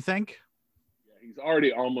think? Yeah, he's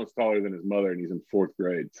already almost taller than his mother, and he's in 4th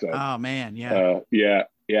grade. So. Oh man, yeah.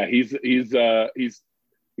 He's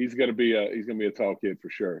going to be a tall kid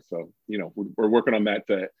for sure. So we're working on that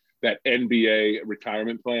NBA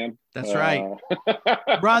retirement plan. That's right.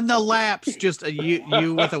 Run the laps. Just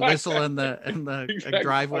you with a whistle in the exactly.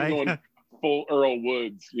 driveway. I'm going full Earl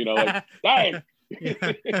Woods. Like, hey.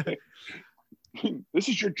 This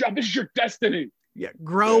is your job. This is your destiny. Yeah,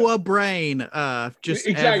 grow a brain. Just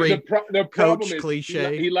exactly. Every the coach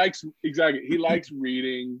cliche. He likes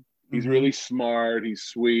reading. He's really smart. He's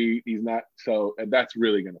sweet. He's not so. And that's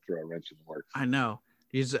really going to throw a wrench in the works. I know.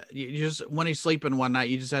 You just when he's sleeping one night,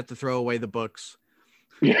 you just have to throw away the books.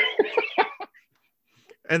 Yeah.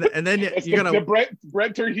 and then you're the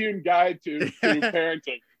Brent Terhune guide to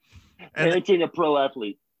parenting. Parenting a pro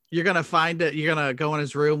athlete. You're going to find it. You're going to go in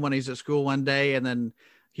his room when he's at school one day, and then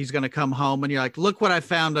he's going to come home and you're like, look what I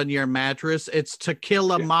found on your mattress. It's To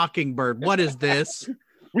Kill a Mockingbird. What is this?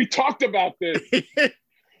 We talked about this.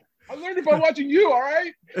 I learned it by watching you. All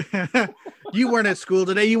right. You weren't at school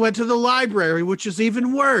today. You went to the library, which is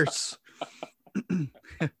even worse.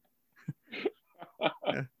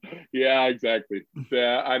 Yeah, exactly.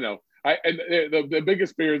 Yeah, I know. And the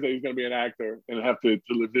biggest fear is that he's going to be an actor and have to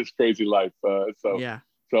live this crazy life. Yeah.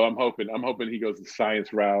 So I'm hoping he goes the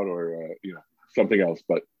science route or something else.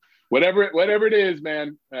 But whatever it is,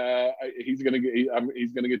 man, he's gonna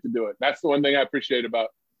get to do it. That's the one thing I appreciate about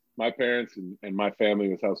my parents and my family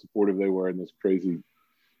was how supportive they were in this crazy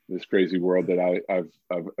world that I've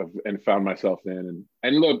and found myself in.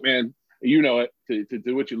 And look, man, you know it. To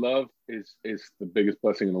do what you love is the biggest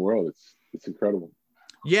blessing in the world. It's incredible.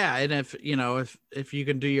 Yeah, and if you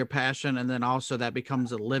can do your passion and then also that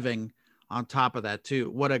becomes a living on top of that too.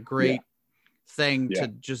 What a great thing to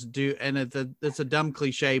just do. And it's a dumb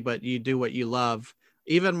cliche, but you do what you love.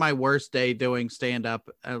 Even my worst day doing stand up,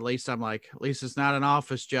 at least I'm like, at least it's not an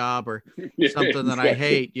office job or something that I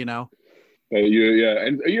hate,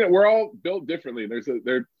 And we're all built differently.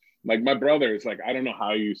 They're like my brother is like, I don't know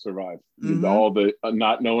how you survive all the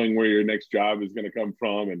not knowing where your next job is going to come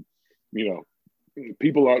from. And,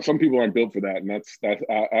 some people aren't built for that, and that's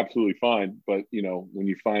absolutely fine. But when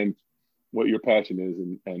you find what your passion is,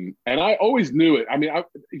 and I always knew it. I mean,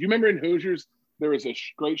 you remember in Hoosiers there was a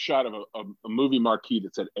great shot of a movie marquee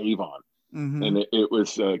that said Avon, and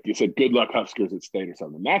it said "Good luck Huskers" at State or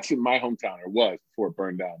something. That's in my hometown, or was before it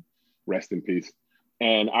burned down. Rest in peace.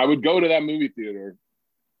 And I would go to that movie theater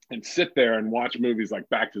and sit there and watch movies like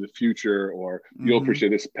Back to the Future, or you'll appreciate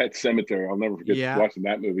this, Pet Sematary. I'll never forget watching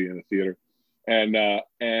that movie in the theater. And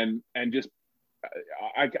just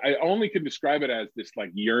I only can describe it as this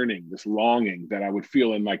like yearning, this longing that I would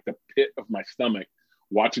feel in like the pit of my stomach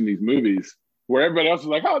watching these movies, where everybody else was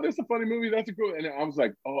like, "Oh, this is a funny movie. That's a cool." And I was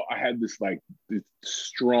like, "Oh," I had this like this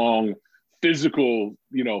strong physical,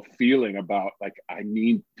 feeling about like I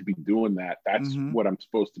need to be doing that. That's what I'm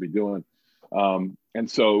supposed to be doing. And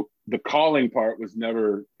so the calling part was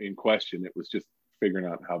never in question. It was just figuring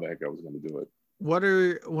out how the heck I was going to do it.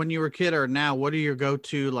 When you were a kid or now, what are your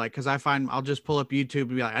go-to, like, because I find I'll just pull up YouTube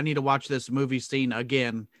and be like, I need to watch this movie scene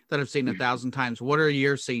again that I've seen 1,000 times. What are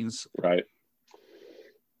your scenes? Right.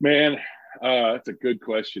 Man, that's a good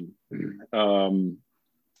question. You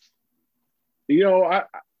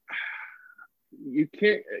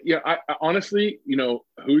can't, I honestly,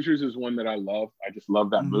 Hoosiers is one that I love. I just love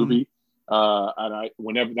that movie. And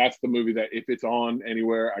whenever that's the movie that if it's on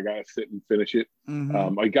anywhere, I gotta sit and finish it.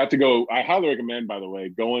 I got to go. I highly recommend, by the way,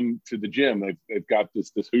 going to the gym. They've got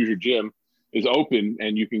this Hoosier gym is open,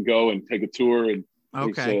 and you can go and take a tour. And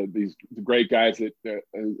these great guys that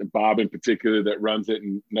Bob in particular that runs it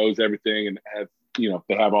and knows everything, and have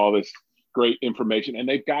they have all this great information, and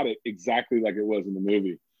they've got it exactly like it was in the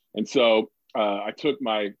movie. And so I took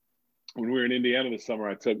when we were in Indiana this summer,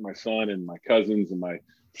 I took my son and my cousins and my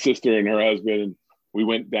sister and her husband, and we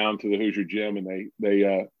went down to the Hoosier gym, and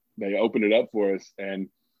they opened it up for us, and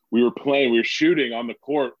we were shooting on the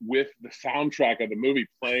court with the soundtrack of the movie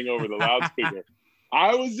playing over the loudspeaker.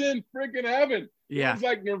 I was in freaking heaven. It was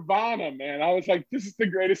like Nirvana, man. I was like, this is the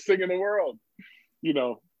greatest thing in the world.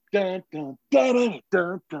 Dun, dun, dun, dun,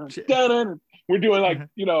 dun, dun, dun, dun. We're doing like,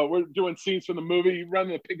 we're doing scenes from the movie,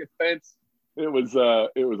 running the picket fence. It was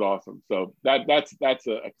awesome. So that's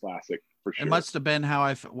a classic for sure. It must have been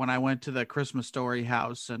how when I went to the Christmas Story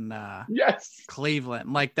house in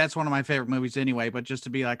Cleveland. Like, that's one of my favorite movies anyway, but just to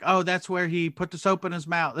be like, oh, that's where he put the soap in his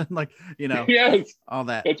mouth, and like, all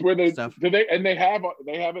that. That's where stuff. They have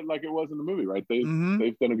it like it was in the movie, right? They've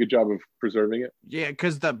done a good job of preserving it. Yeah,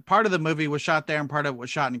 because the part of the movie was shot there and part of it was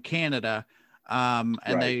shot in Canada. And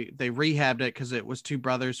they rehabbed it because it was two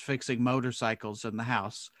brothers fixing motorcycles in the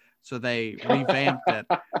house. So they revamped it.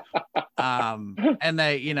 And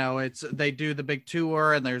they do the big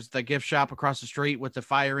tour, and there's the gift shop across the street with the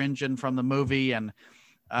fire engine from the movie, and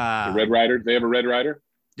the Red Ryder. They have a Red Ryder.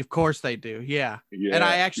 Of course they do. Yeah. And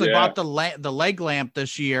I actually bought the leg lamp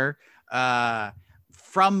this year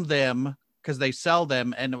from them because they sell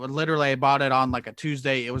them, and I bought it on like a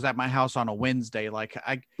Tuesday. It was at my house on a Wednesday. Like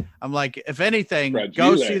I'm like, if anything,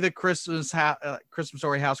 go see the Christmas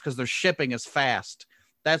Story house because their shipping is fast.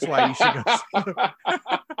 That's why you should go.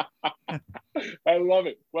 I love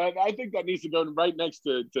it. Well, I think that needs to go right next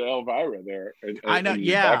to Elvira there. I know.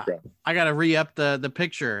 Yeah. I got to re-up the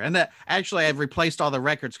picture. And that actually I've replaced all the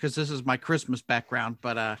records because this is my Christmas background,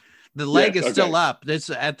 but the leg is still up.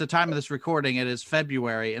 This at the time of this recording, it is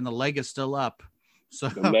February, and the leg is still up. So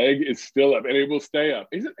the leg is still up, and it will stay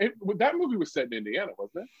up. That movie was set in Indiana,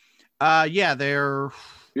 wasn't it? Yeah, they're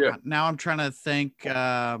now I'm trying to think.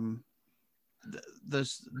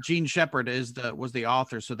 this Gene Shepard was the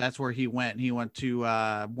author, so that's where he went. He went to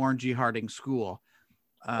Warren G. Harding School.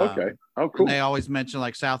 Okay. Oh, cool. They always mention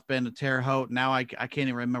like South Bend and Terre Haute. Now I can't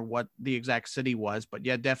even remember what the exact city was, but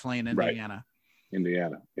yeah, definitely in Indiana. Right.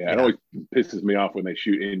 Indiana. Yeah, it always pisses me off when they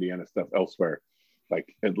shoot Indiana stuff elsewhere, like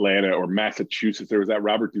Atlanta or Massachusetts. There was that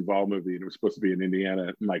Robert Duvall movie, and it was supposed to be in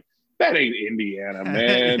Indiana. I'm like, that ain't Indiana,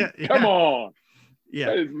 man. Come on. Yeah,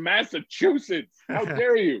 that is Massachusetts. How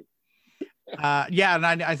dare you? And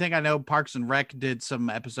I think I know Parks and Rec did some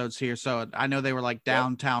episodes here, so I know they were like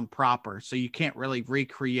downtown proper, so you can't really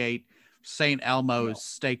recreate St. Elmo's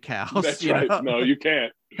Steakhouse. That's right. Know? No, you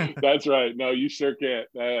can't. That's right. No, you sure can't.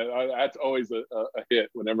 That's always a hit.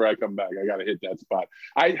 Whenever I come back, I got to hit that spot.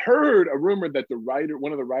 I heard a rumor that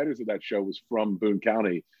one of the writers of that show was from Boone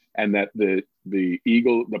County, and that the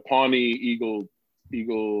Pawnee Eagle,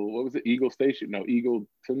 what was it? Eagle Station? No,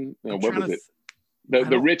 Eagleton. No, what was it?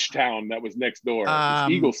 The rich town that was next door.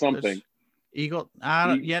 Eagle something. Eagle.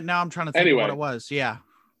 Now I'm trying to think of what it was. Yeah.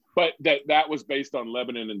 But that was based on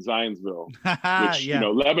Lebanon and Zionsville, which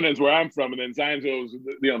Lebanon's where I'm from, and then Zionsville was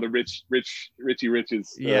the richie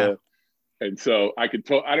riches. Yeah. And so I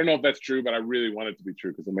don't know if that's true, but I really want it to be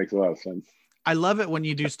true because it makes a lot of sense. I love it when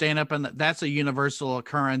you do stand up, and that's a universal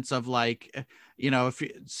occurrence of like,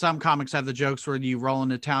 some comics have the jokes where you roll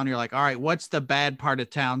into town, you're like, all right, what's the bad part of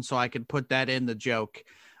town so I can put that in the joke.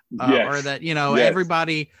 Or that,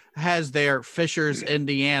 everybody has their Fishers,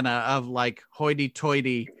 Indiana of like hoity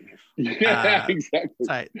toity. Yeah, exactly.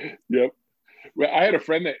 Type. Yep. Well, I had a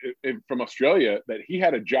friend from Australia that he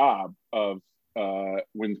had a job of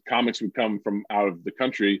when comics would come from out of the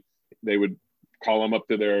country, they would call him up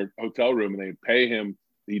to their hotel room and they'd pay him.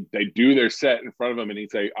 They'd do their set in front of him and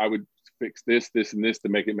he'd say, I would fix this, this, and this to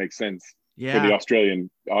make it make sense for the Australian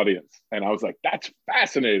audience. And I was like, that's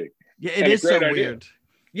fascinating. Yeah, it is so weird.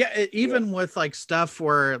 Yeah, even with like stuff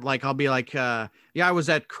where like I'll be like, I was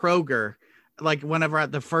at Kroger. Like whenever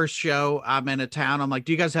at the first show I'm in a town, I'm like,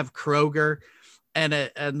 do you guys have Kroger? And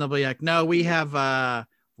they'll be like, no, we have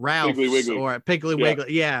Ralph's or Piggly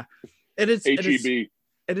Wiggly. Yeah. It is HEB.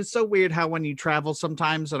 It is so weird how when you travel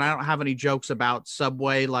sometimes, and I don't have any jokes about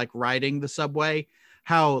Subway, like riding the subway,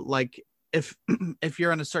 how like if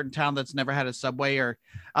you're in a certain town that's never had a Subway, or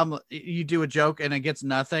you do a joke and it gets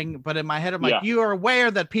nothing, but in my head I'm like, you are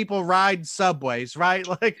aware that people ride subways, right?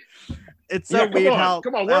 Like it's so weird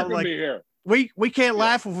come on, work with me here. We can't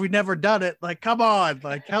laugh if we've never done it. Like, come on,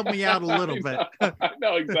 like help me out a little bit.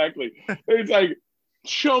 No, exactly. It's like,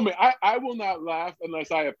 show me. I will not laugh unless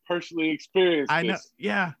I have personally experienced I know. This.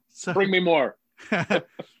 Yeah. So bring me more.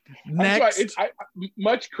 Next.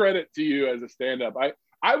 Much credit to you as a stand-up.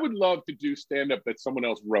 I would love to do stand-up that someone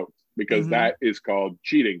else wrote, because that is called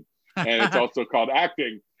cheating. And it's also called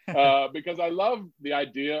acting, because I love the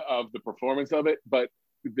idea of the performance of it, but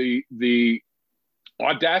the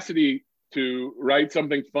audacity to write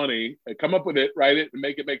something funny, come up with it, write it, and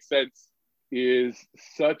make it make sense is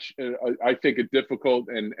such, I think, a difficult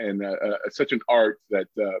and such an art that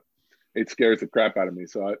it scares the crap out of me.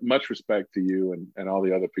 So much respect to you and all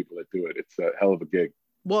the other people that do it. It's a hell of a gig.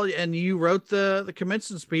 Well, and you wrote the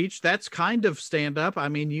commencement speech. That's kind of stand up. I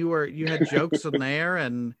mean, you had jokes in there,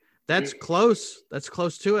 and that's close. That's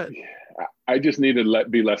close to it. I just need to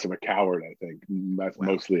be less of a coward. I think that's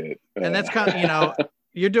mostly it. And that's kind of,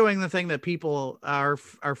 you're doing the thing that people are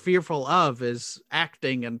fearful of, is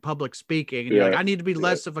acting and public speaking. And you're like, I need to be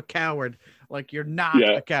less of a coward. Like, you're not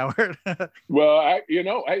a coward. Well,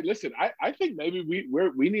 listen, I think maybe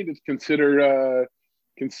we need to consider a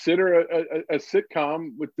sitcom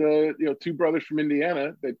with the two brothers from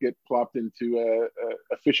Indiana that get plopped into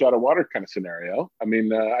a fish out of water kind of scenario. I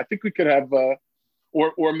mean, I think we could have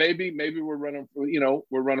or maybe we're running for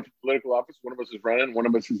political office. One of us is running, one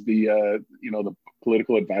of us is the the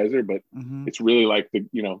political advisor, but it's really like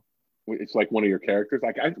it's like one of your characters.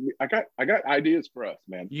 Like I got ideas for us,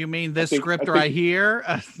 man. You mean this script right here?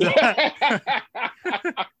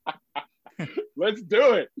 Let's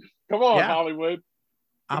do it. Come on, Hollywood.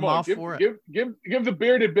 I'm all for it. Give the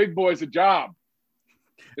bearded big boys a job.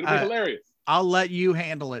 It'll be hilarious. I'll let you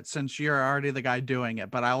handle it since you're already the guy doing it,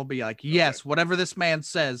 but I will be like, yes, whatever this man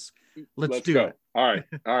says, let's do it. All right.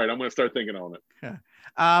 I'm going to start thinking on it.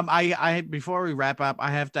 I before we wrap up,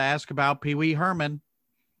 I have to ask about Pee Wee Herman.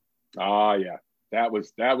 Oh yeah. That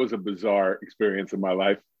was a bizarre experience in my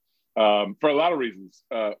life. For a lot of reasons.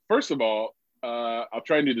 First of all, I'll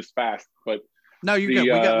try and do this fast, but no, you're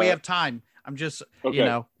good. We have time. I'm just,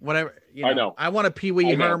 whatever. I know. I want a Pee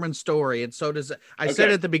Wee Herman story, and so does. I said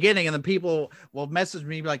at the beginning, and then people will message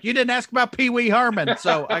me like, "You didn't ask about Pee Wee Herman,"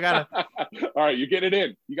 so I gotta. All right, you get it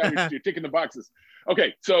in. You're ticking the boxes.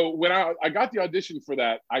 Okay, so when I got the audition for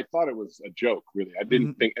that, I thought it was a joke. Really, I didn't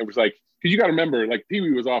Mm-hmm. think it was like, because you got to remember, like Pee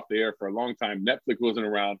Wee was off the air for a long time. Netflix wasn't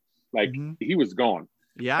around. Like Mm-hmm. he was gone,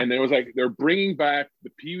 Yeah. and it was like they're bringing back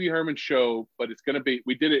the Pee Wee Herman show, but it's gonna be.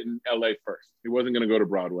 We did it in L.A. first. It wasn't gonna go to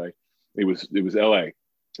Broadway. It was L.A.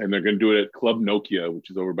 and they're gonna do it at Club Nokia,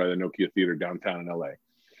 which is over by the Nokia Theater downtown in L.A.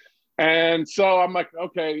 And so I'm like,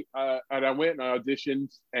 okay, and I went and I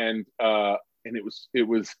auditioned, and it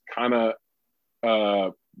was kind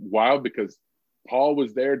of wild because Paul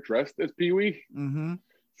was there dressed as Pee Wee. Mm-hmm.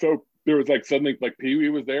 So there was like suddenly like Pee Wee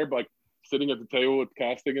was there, but like sitting at the table with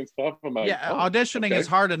casting and stuff. I'm like, Yeah, oh, auditioning okay. is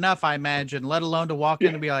hard enough, I imagine, let alone to walk in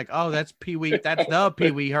Yeah. and be like, oh, that's Pee Wee. That's the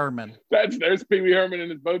Pee Wee Herman. There's Pee Wee Herman in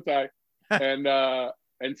his bow tie. And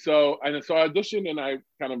so I auditioned and I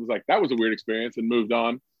kind of was like, that was a weird experience and moved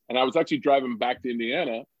on. And I was actually driving back to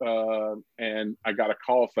Indiana and I got a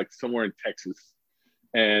call. It's like somewhere in Texas.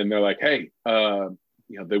 And they're like, hey,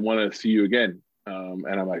 they want to see you again. And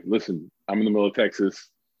I'm like, listen, I'm in the middle of Texas.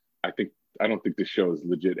 I don't think this show is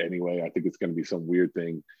legit anyway. I think it's going to be some weird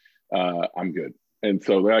thing. I'm good. And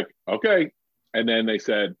so they're like, okay. And then they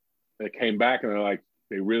came back and they're like,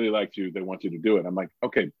 they really liked you. They want you to do it. I'm like,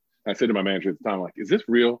 okay. And I said to my manager at the time, I'm like, is this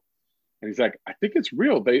real? And he's like, I think it's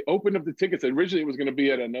real. They opened up the tickets. Originally, it was going to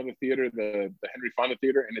be at another theater, the Henry Fonda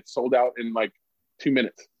Theater, and it sold out in like 2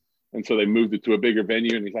 minutes. And so they moved it to a bigger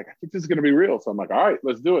venue. And he's like, I think this is going to be real. So I'm like, all right,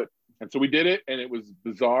 let's do it. And so we did it. And it was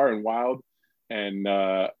bizarre and wild. And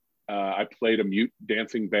I played a mute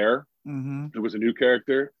dancing bear. Mm-hmm. It was a new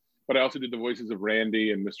character. But I also did the voices of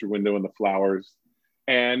Randy and Mr. Window and the Flowers.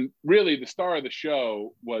 And really, the star of the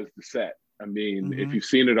show was the set. I mean, if you've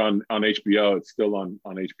seen it on HBO, it's still on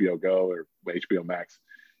HBO Go or HBO Max.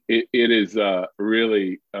 It is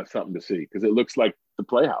really something to see because it looks like the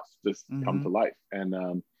Playhouse just come to life.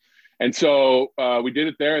 And so we did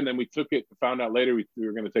it there, and then we took it. Found out later we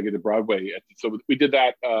were going to take it to Broadway. So we did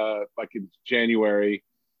that like in January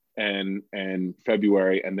and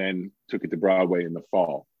February, and then took it to Broadway in the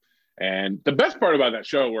fall. And the best part about that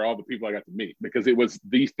show were all the people I got to meet because it was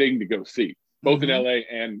the thing to go see, both in LA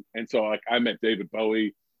and so like I met David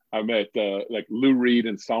Bowie. I met like Lou Reed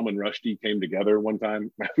and Salman Rushdie came together one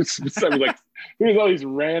time. I was like, there was all these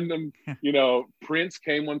random, Prince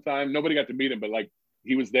came one time. Nobody got to meet him, but like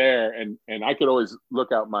he was there, and I could always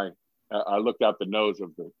look out I looked out the nose of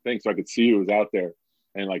the thing so I could see who was out there.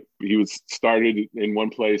 And like he was started in one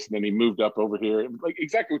place and then he moved up over here. Like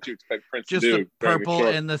exactly what you expect Prince just to do. Just the purple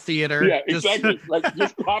in the theater. Yeah, exactly. Like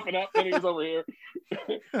just popping up and he was over here.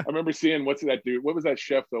 I remember seeing, what's that dude? What was that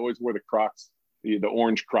chef that always wore the Crocs? The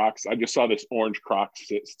orange Crocs. I just saw this orange Crocs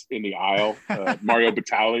sit in the aisle. Mario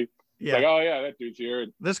Batali. Yeah. Like, oh yeah, that dude's here.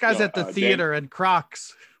 And, this guy's at the theater in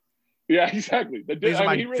Crocs. Yeah, exactly. These are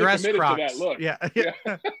my he really dress committed Crocs. to that look. Yeah.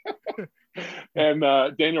 And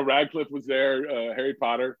Daniel Radcliffe was there, Harry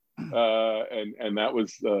Potter, and that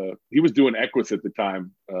was he was doing Equus at the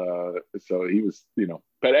time, so he was,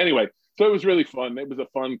 But anyway, so it was really fun. It was a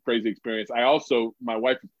fun, crazy experience. My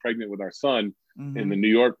wife was pregnant with our son in the New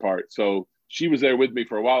York part, so she was there with me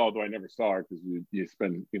for a while, although I never saw her because you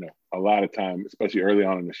spend a lot of time, especially early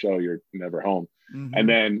on in the show, you're never home. And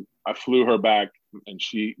then I flew her back, and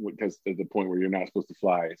because at the point where you're not supposed to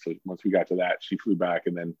fly, so once we got to that, she flew back,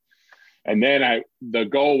 and then the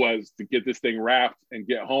goal was to get this thing wrapped and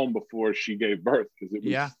get home before she gave birth because it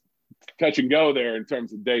was touch and go there in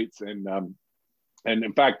terms of dates. And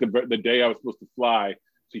in fact, the day I was supposed to fly,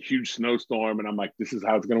 it's a huge snowstorm. And I'm like, this is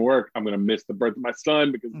how it's going to work. I'm going to miss the birth of my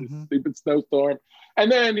son because of this stupid snowstorm.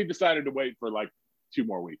 And then he decided to wait for like 2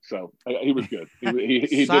 more weeks. So he was good.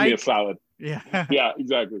 He did me a solid. Yeah. Yeah,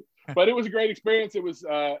 exactly. But it was a great experience. It was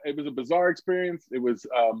a bizarre experience. It was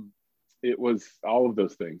all of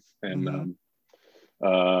those things. And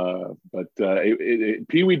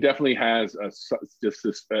Pee Wee definitely has just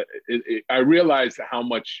this. I realized how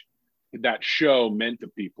much that show meant to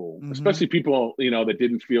people, especially people that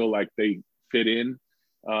didn't feel like they fit in.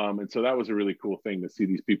 And so that was a really cool thing to see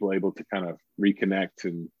these people able to kind of reconnect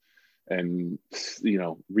and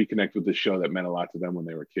reconnect with the show that meant a lot to them when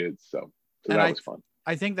they were kids. So that was fun.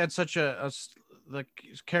 I think that's such the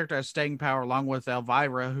character has staying power, along with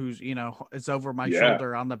Elvira, who's is over my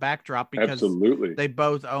shoulder on the backdrop, because they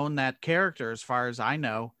both own that character as far as I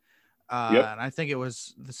know. And I think it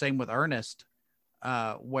was the same with Ernest,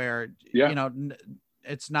 where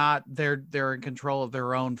it's not they're in control of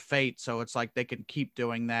their own fate, so it's like they can keep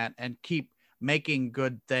doing that and keep making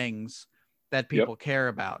good things that people care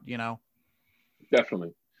about.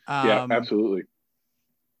 Definitely. Yeah, absolutely.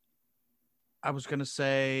 I was going to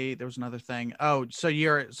say there was another thing. Oh, so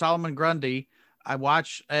you're Solomon Grundy. I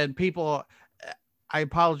watch, and people, I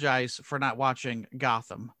apologize for not watching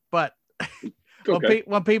Gotham, but Okay.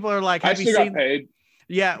 when people are like, I have you still got seen? paid.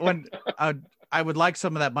 Yeah. When I would like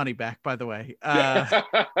some of that money back, by the way. Yeah.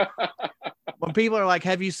 When people are like,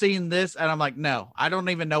 have you seen this? And I'm like, no, I don't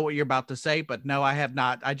even know what you're about to say, but no, I have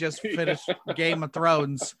not. I just finished Game of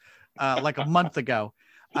Thrones like a month ago.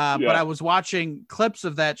 But Yeah. I was watching clips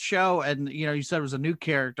of that show, and you said it was a new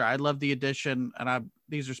character. I love the addition, and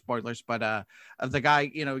these are spoilers, but of the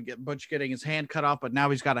guy, Butch getting his hand cut off, but now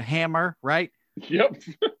he's got a hammer, right? Yep.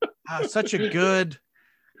 Such a good,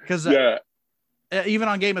 because Yeah. even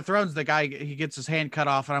on Game of Thrones, the guy, he gets his hand cut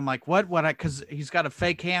off, and I'm like, what? Because he's got a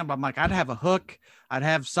fake hand. But I'm like, I'd have a hook, I'd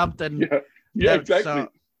have something. Yeah. Yeah. Exactly. So,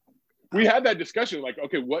 we had that discussion, like,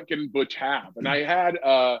 okay, what can Butch have? And I had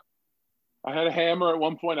a hammer at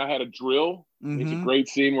one point. I had a drill. There's a great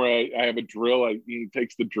scene where I have a drill. He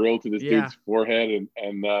takes the drill to this dude's forehead, and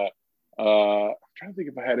I'm trying to think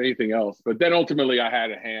if I had anything else. But then ultimately, I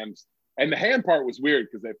had a hand, and the hand part was weird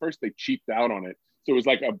because at first they cheaped out on it. So it was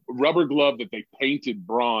like a rubber glove that they painted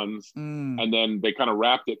bronze, and then they kind of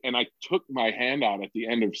wrapped it. And I took my hand out at the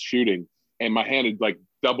end of shooting, and my hand had like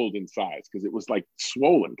doubled in size because it was like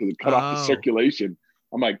swollen because it cut off the circulation.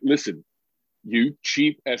 I'm like, listen, you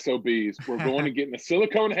cheap SOBs, we're going to get a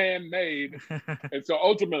silicone hand made. And so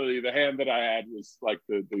ultimately the hand that I had was like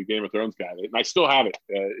the Game of Thrones guy. And I still have it.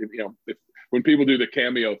 When people do the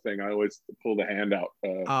cameo thing, I always pull the hand out.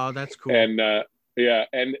 Oh, that's cool. And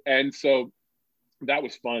and so that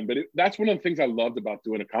was fun. But that's one of the things I loved about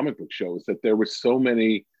doing a comic book show is that there were so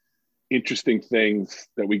many interesting things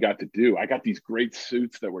that we got to do. I got these great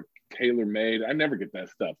suits that were tailor-made. I never get that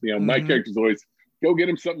stuff. My character's always go get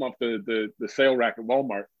him something off the sale rack at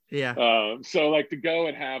Walmart. Yeah. So like to go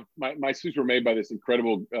and have my suits were made by this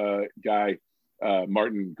incredible guy,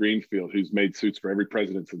 Martin Greenfield, who's made suits for every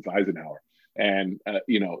president since Eisenhower. And,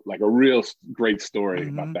 like a real great story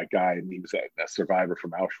about that guy. And he was a survivor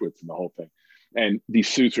from Auschwitz and the whole thing. And these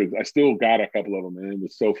suits I still got a couple of them, and it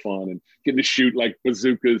was so fun. And getting to shoot like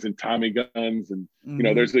bazookas and Tommy guns. And,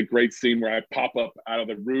 there's a great scene where I pop up out of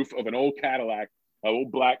the roof of an old Cadillac, an old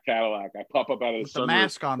black Cadillac. I pop up out of the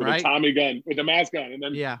mask on, with right? a Tommy gun, with a mask on. And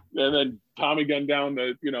then, and then Tommy gun down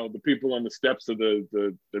the people on the steps of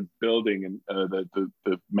the building and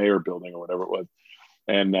the mayor building or whatever it was.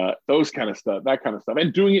 And those kind of stuff, that kind of stuff.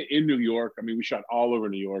 And doing it in New York. I mean, we shot all over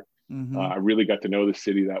New York. I really got to know the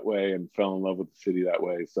city that way and fell in love with the city that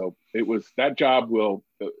way. So that job will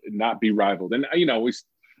not be rivaled. And, we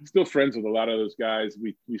still friends with a lot of those guys.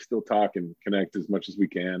 We still talk and connect as much as we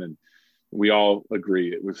can. And we all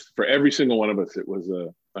agree. It was, for every single one of us, it was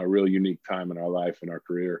a real unique time in our life and our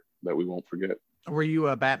career that we won't forget. Were you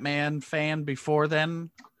a Batman fan before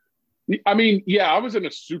then? I mean, yeah, I wasn't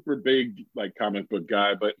a super big like comic book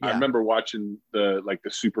guy, but I remember watching the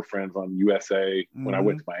Super Friends on USA when I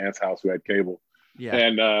went to my aunt's house who had cable. Yeah.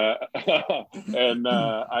 And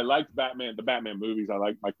I liked Batman, the Batman movies. I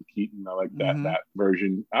liked Michael Keaton. I liked that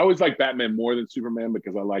version. I always liked Batman more than Superman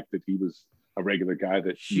because I liked that he was a regular guy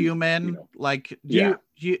that human, you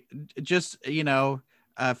just,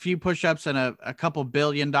 a few push-ups and a couple $1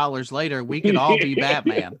 billion later, we could all be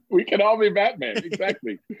Batman. We can all be Batman.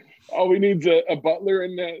 Exactly. All we need is a butler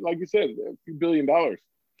and, like you said, a few $1 billion.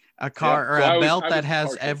 A car or a belt that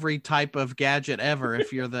has every type of gadget ever.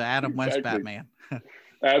 If you're the Adam West Batman.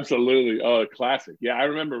 Absolutely. Oh, classic. Yeah. I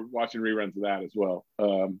remember watching reruns of that as well.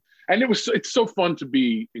 And it's so fun to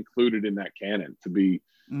be included in that canon, to be,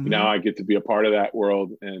 I get to be a part of that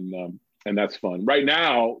world. And that's fun. Right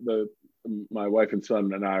now, my wife and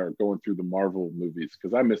son and I are going through the Marvel movies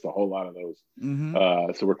because I missed a whole lot of those.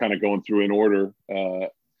 So we're kind of going through in order.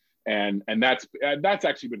 And that's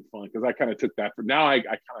actually been fun because I kind of took that for now. I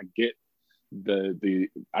kind of get the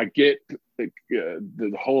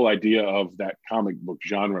whole idea of that comic book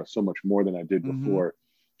genre so much more than I did before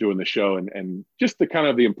doing the show, and just the kind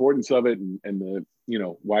of the importance of it and the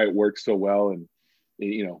why it works so well and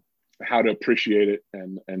how to appreciate it,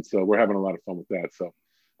 and so we're having a lot of fun with that. So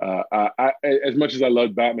I, as much as I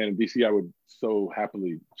love Batman and DC, I would so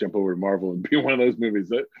happily jump over to Marvel and be in one of those movies.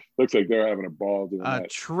 That looks like they're having a ball doing that.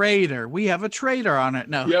 Traitor. We have a traitor on it.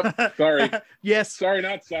 No. Yep. Sorry. Yes. Sorry,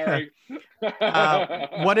 not sorry.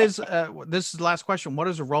 What is, this is the last question. What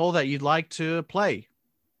is a role that you'd like to play?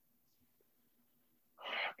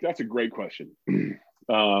 That's a great question.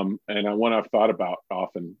 And one I've thought about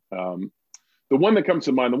often. The one that comes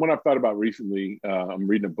to mind, the one I've thought about recently, I'm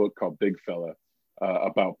reading a book called Big Fella,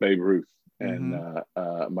 about Babe Ruth and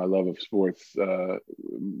my love of sports.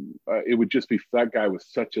 It would just be, that guy was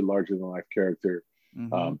such a larger than life character,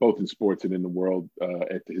 both in sports and in the world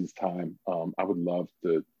at his time. I would love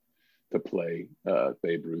to play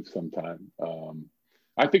Babe Ruth sometime.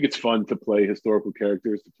 I think it's fun to play historical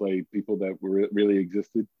characters, to play people that were really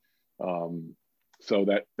existed. So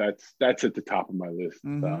that's at the top of my list.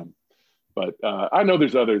 Mm-hmm. But I know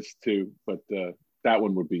there's others too, but that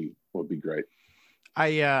one would be great.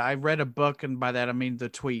 I read a book, and by that I mean the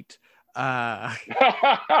tweet. Or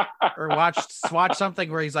watch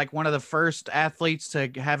something where he's like one of the first athletes to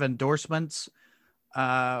have endorsements.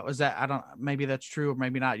 Was that, I don't, maybe that's true or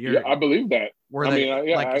maybe not. Yeah, I believe that. Where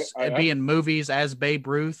be in movies as Babe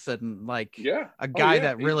Ruth, and like a guy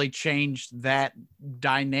that really changed that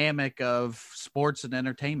dynamic of sports and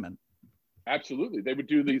entertainment. Absolutely. They would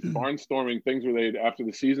do these barnstorming things where they'd, after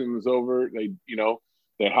the season was over, they'd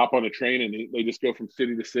hop on a train and they just go from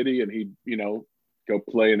city to city, and he'd, go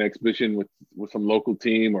play an exhibition with some local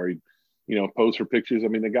team, or he'd, pose for pictures. I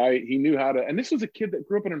mean, the guy, he knew how to, and this was a kid that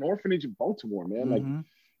grew up in an orphanage in Baltimore, man. Mm-hmm.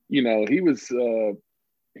 Like, he was,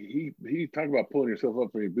 he talked about pulling yourself up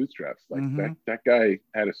from your bootstraps. Like Mm-hmm. that guy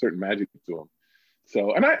had a certain magic to him.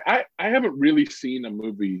 So, and I haven't really seen a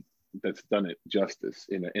movie that's done it justice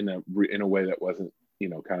in a way that wasn't,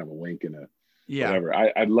 kind of a wink and a whatever.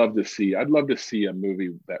 I'd love to see a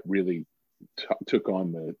movie that really took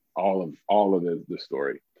on all of the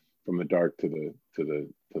story, from the dark to the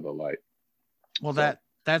light. Well, so,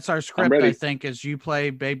 that's our script. I think, is you play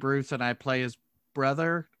Babe Ruth and I play his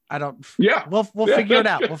brother. I don't. Yeah, we'll figure it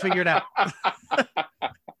out. We'll figure it out.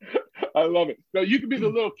 I love it. No, you can be the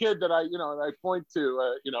little kid that I point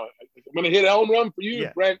to. I'm going to hit a home run for you,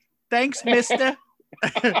 Brent. Thanks, Mister.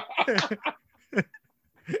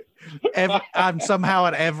 I'm somehow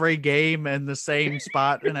at every game in the same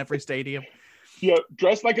spot in every stadium. Yeah,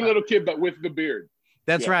 dressed like a little kid, but with the beard.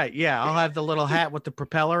 That's right. Yeah, I'll have the little hat with the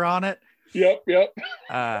propeller on it. Yep.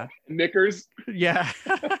 Knickers. Yeah.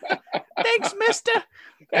 Thanks, Mister.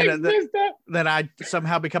 Thanks, Mister. Then I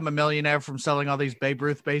somehow become a millionaire from selling all these Babe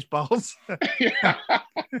Ruth baseballs. I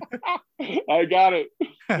got it.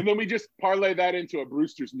 And then we just parlay that into a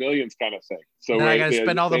Brewster's Millions kind of thing. So I got to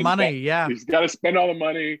spend all the money. Yeah. He's got to spend all the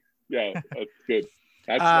money. Yeah, that's good.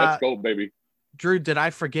 That's gold, baby. Drew, did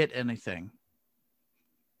I forget anything?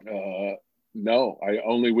 No, I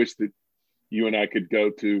only wish that you and I could go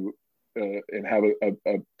to and have a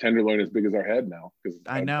tenderloin as big as our head now, because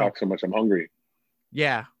I talk so much I'm hungry.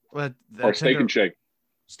 Yeah. Or Steak and Shake.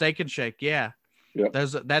 Steak and Shake, yeah. Yep.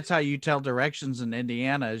 That's how you tell directions in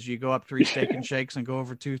Indiana, is you go up 3 Steak and Shakes and go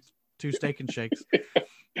over two Steak and Shakes.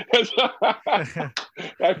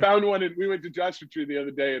 I found one, and we went to Joshua Tree the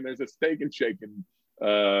other day, and there's a Steak and Shake in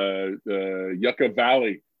Yucca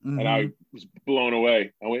Valley. Mm-hmm. And I was blown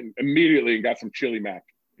away. I went immediately and got some chili mac.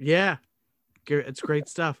 Yeah, it's great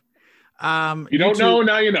stuff. You don't know,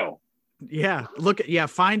 now you know. Yeah,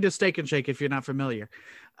 find a Steak and Shake if you're not familiar.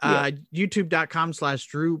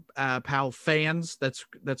 YouTube.com/Drew Powell fans. That's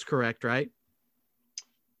correct, right?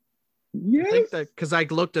 Yes. I think that, because I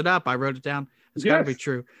looked it up, I wrote it down. It's got to be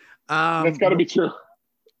true. That's got to be true.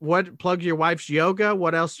 What, plug your wife's yoga?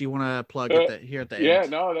 What else do you want to plug here at the end? Yeah,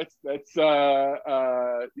 no, that's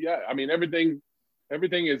I mean, everything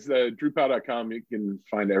is drewpowell.com. You can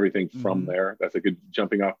find everything from there. That's a good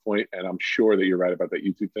jumping off point, and I'm sure that you're right about that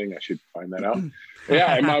YouTube thing. I should find that out.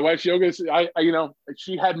 Yeah, and my wife's yoga, she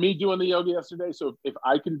had me doing the yoga yesterday, so if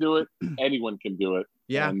I can do it, anyone can do it.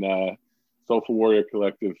 Yeah. And Soulful Warrior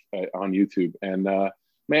Collective on YouTube, and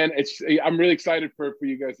man, I'm really excited for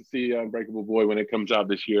you guys to see Unbreakable Boy when it comes out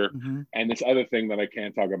this year. Mm-hmm. And this other thing that I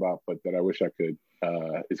can't talk about, but that I wish I could,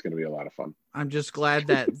 is going to be a lot of fun. I'm just glad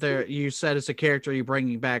that you said it's a character you're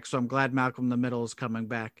bringing back. So I'm glad Malcolm in the Middle is coming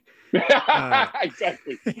back.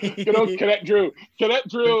 Exactly. Cadet Drew,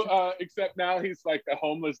 except now he's like a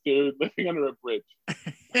homeless dude living under a bridge.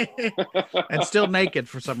 And still naked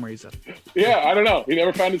for some reason. Yeah, I don't know. He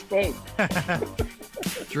never found his clothes.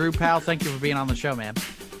 Drew Powell, thank you for being on the show, man.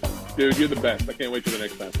 Dude, you're the best. I can't wait for the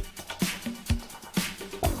next time.